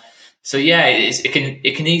so yeah,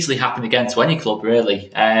 it can easily happen again to any club,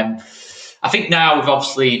 really. I think now with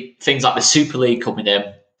obviously things like the Super League coming in,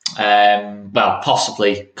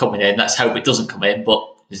 possibly coming in. Let's hope it doesn't come in, but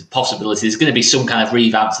there's a possibility. There's going to be some kind of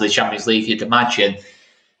revamp to the Champions League, you'd imagine.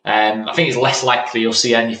 I think it's less likely you'll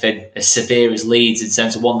see anything as severe as Leeds in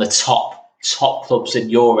terms of one of the top clubs in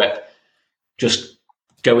Europe just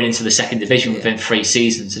going into the second division within 3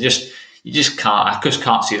 seasons. I just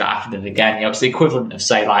can't see that happening again. It's the equivalent of,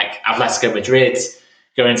 say, like Atletico Madrid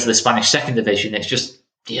going into the Spanish second division. It's just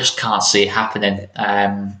you just can't see it happening.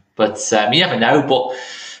 But you never know. But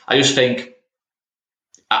I think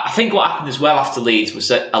what happened as well after Leeds was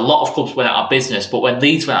that a lot of clubs went out of business. But when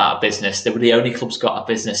Leeds went out of business, they were the only clubs got out of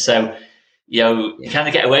business. So you kind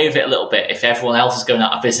of get away with it a little bit if everyone else is going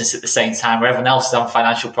out of business at the same time, or everyone else is having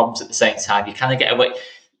financial problems at the same time. You kind of get away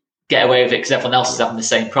with it because everyone else is having the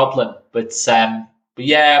same problem. But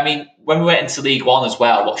yeah, I mean, when we went into League One as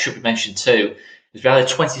well, what should be mentioned too is we had a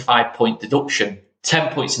 25-point deduction,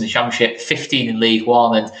 10 points in the Championship, 15 in League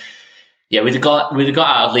One, and we'd have got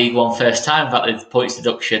out of League One first time without the points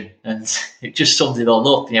deduction, and it just summed it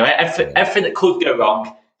all up. Everything that could go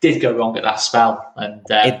wrong did go wrong at that spell, and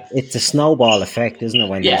it's a snowball effect, isn't it?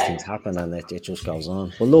 When these things happen, and it just goes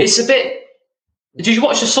on. Well, look, it's a bit. Did you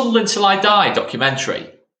watch the Sunderland Till I Die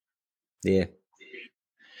documentary? Yeah.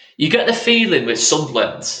 You get the feeling with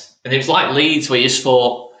Sunderland, and it was like Leeds, where you just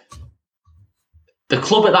thought the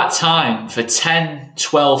club at that time for 10,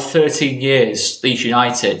 12, 13 years, Leeds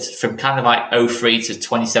United, from kind of like 2003 to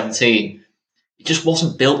 2017, it just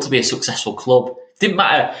wasn't built to be a successful club. Didn't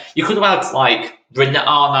matter. You could have had like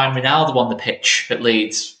R9 Ronaldo on the pitch at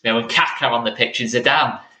Leeds, and Kaká on the pitch and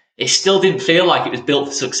Zidane. It still didn't feel like it was built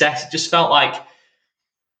for success. It just felt like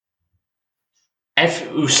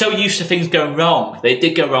we were so used to things going wrong. They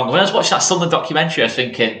did go wrong. When I was watching that Sunderland documentary, I was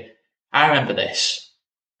thinking, I remember this,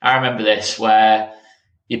 where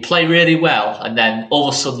you play really well, and then all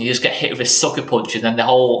of a sudden you just get hit with a sucker punch, and then the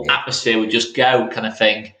whole atmosphere would just go, kind of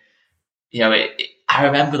thing. I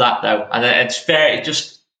remember that though, and it's fair.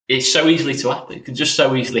 It's so easily to happen. It can just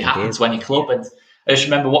so easily happen to any club. And I just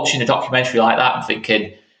remember watching a documentary like that and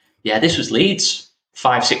thinking, yeah, this was Leeds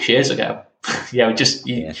 5-6 years ago.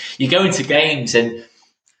 You go into games and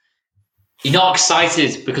you're not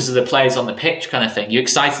excited because of the players on the pitch, kind of thing. You're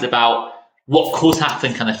excited about what could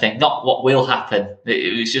happen, kind of thing, not what will happen.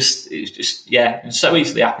 It was just so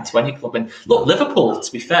easily happened to any club. And look, Liverpool,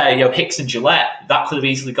 to be fair, Hicks and Gillette, that could have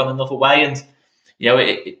easily gone another way, and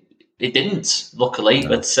it didn't, luckily,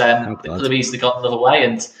 but it could have easily gone another way.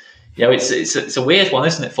 And it's a weird one,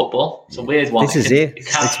 isn't it? Football, it's a weird one. This is it.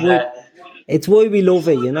 It's why we love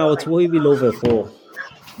it, It's why we love it for.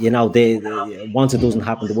 Once it doesn't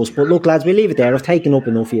happen to us. But look, lads, we leave it there. I've taken up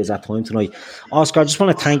enough of your time tonight. Oscar, I just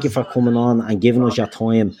want to thank you for coming on and giving us your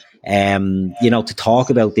time, to talk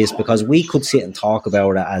about this, because we could sit and talk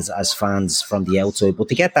about it as fans from the outside, but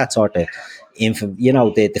to get that sort of info,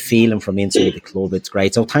 the feeling from inside the club, it's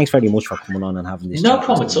great. So thanks very much for coming on and having this. No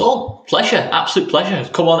problem at all. Pleasure, absolute pleasure.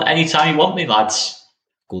 Come on anytime you want me, lads.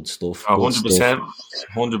 Good stuff. 100%.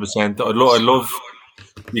 I love.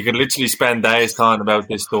 You can literally spend days talking about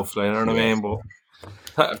this stuff, you know what I mean? But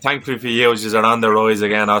thankfully for you, you are on the rise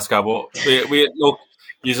again, Oscar. But we look,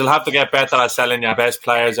 you'll have to get better at selling your best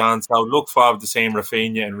players on. So look forward to seeing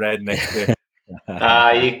Rafinha in red next year.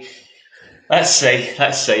 Let's see.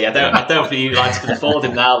 I don't think you lads can afford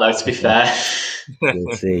him now, though, to be fair.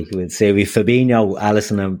 We'll see. With Fabinho,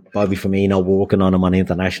 Alisson and Bobby Firmino working on him on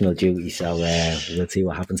international duty, so we'll see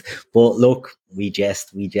what happens. But look, we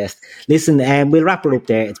jest. Listen, we'll wrap it up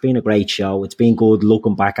there. It's been a great show. It's been good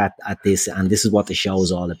looking back at this, and this is what the show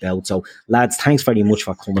is all about. So, lads, thanks very much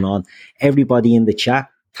for coming on. Everybody in the chat,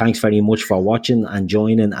 thanks very much for watching and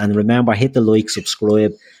joining. And remember, hit the like,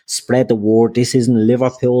 subscribe, spread the word. This isn't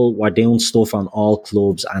Liverpool. We're doing stuff on all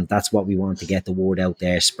clubs, and that's what we want to get the word out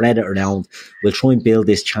there. Spread it around. We'll try and build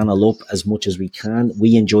this channel up as much as we can.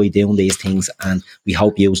 We enjoy doing these things, and we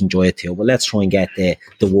hope you enjoy it too. But let's try and get the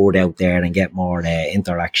word out there and get more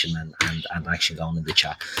interaction and action going in the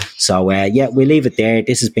chat. So, we'll leave it there.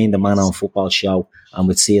 This has been the Man on Football show, and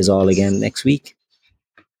we'll see us all again next week.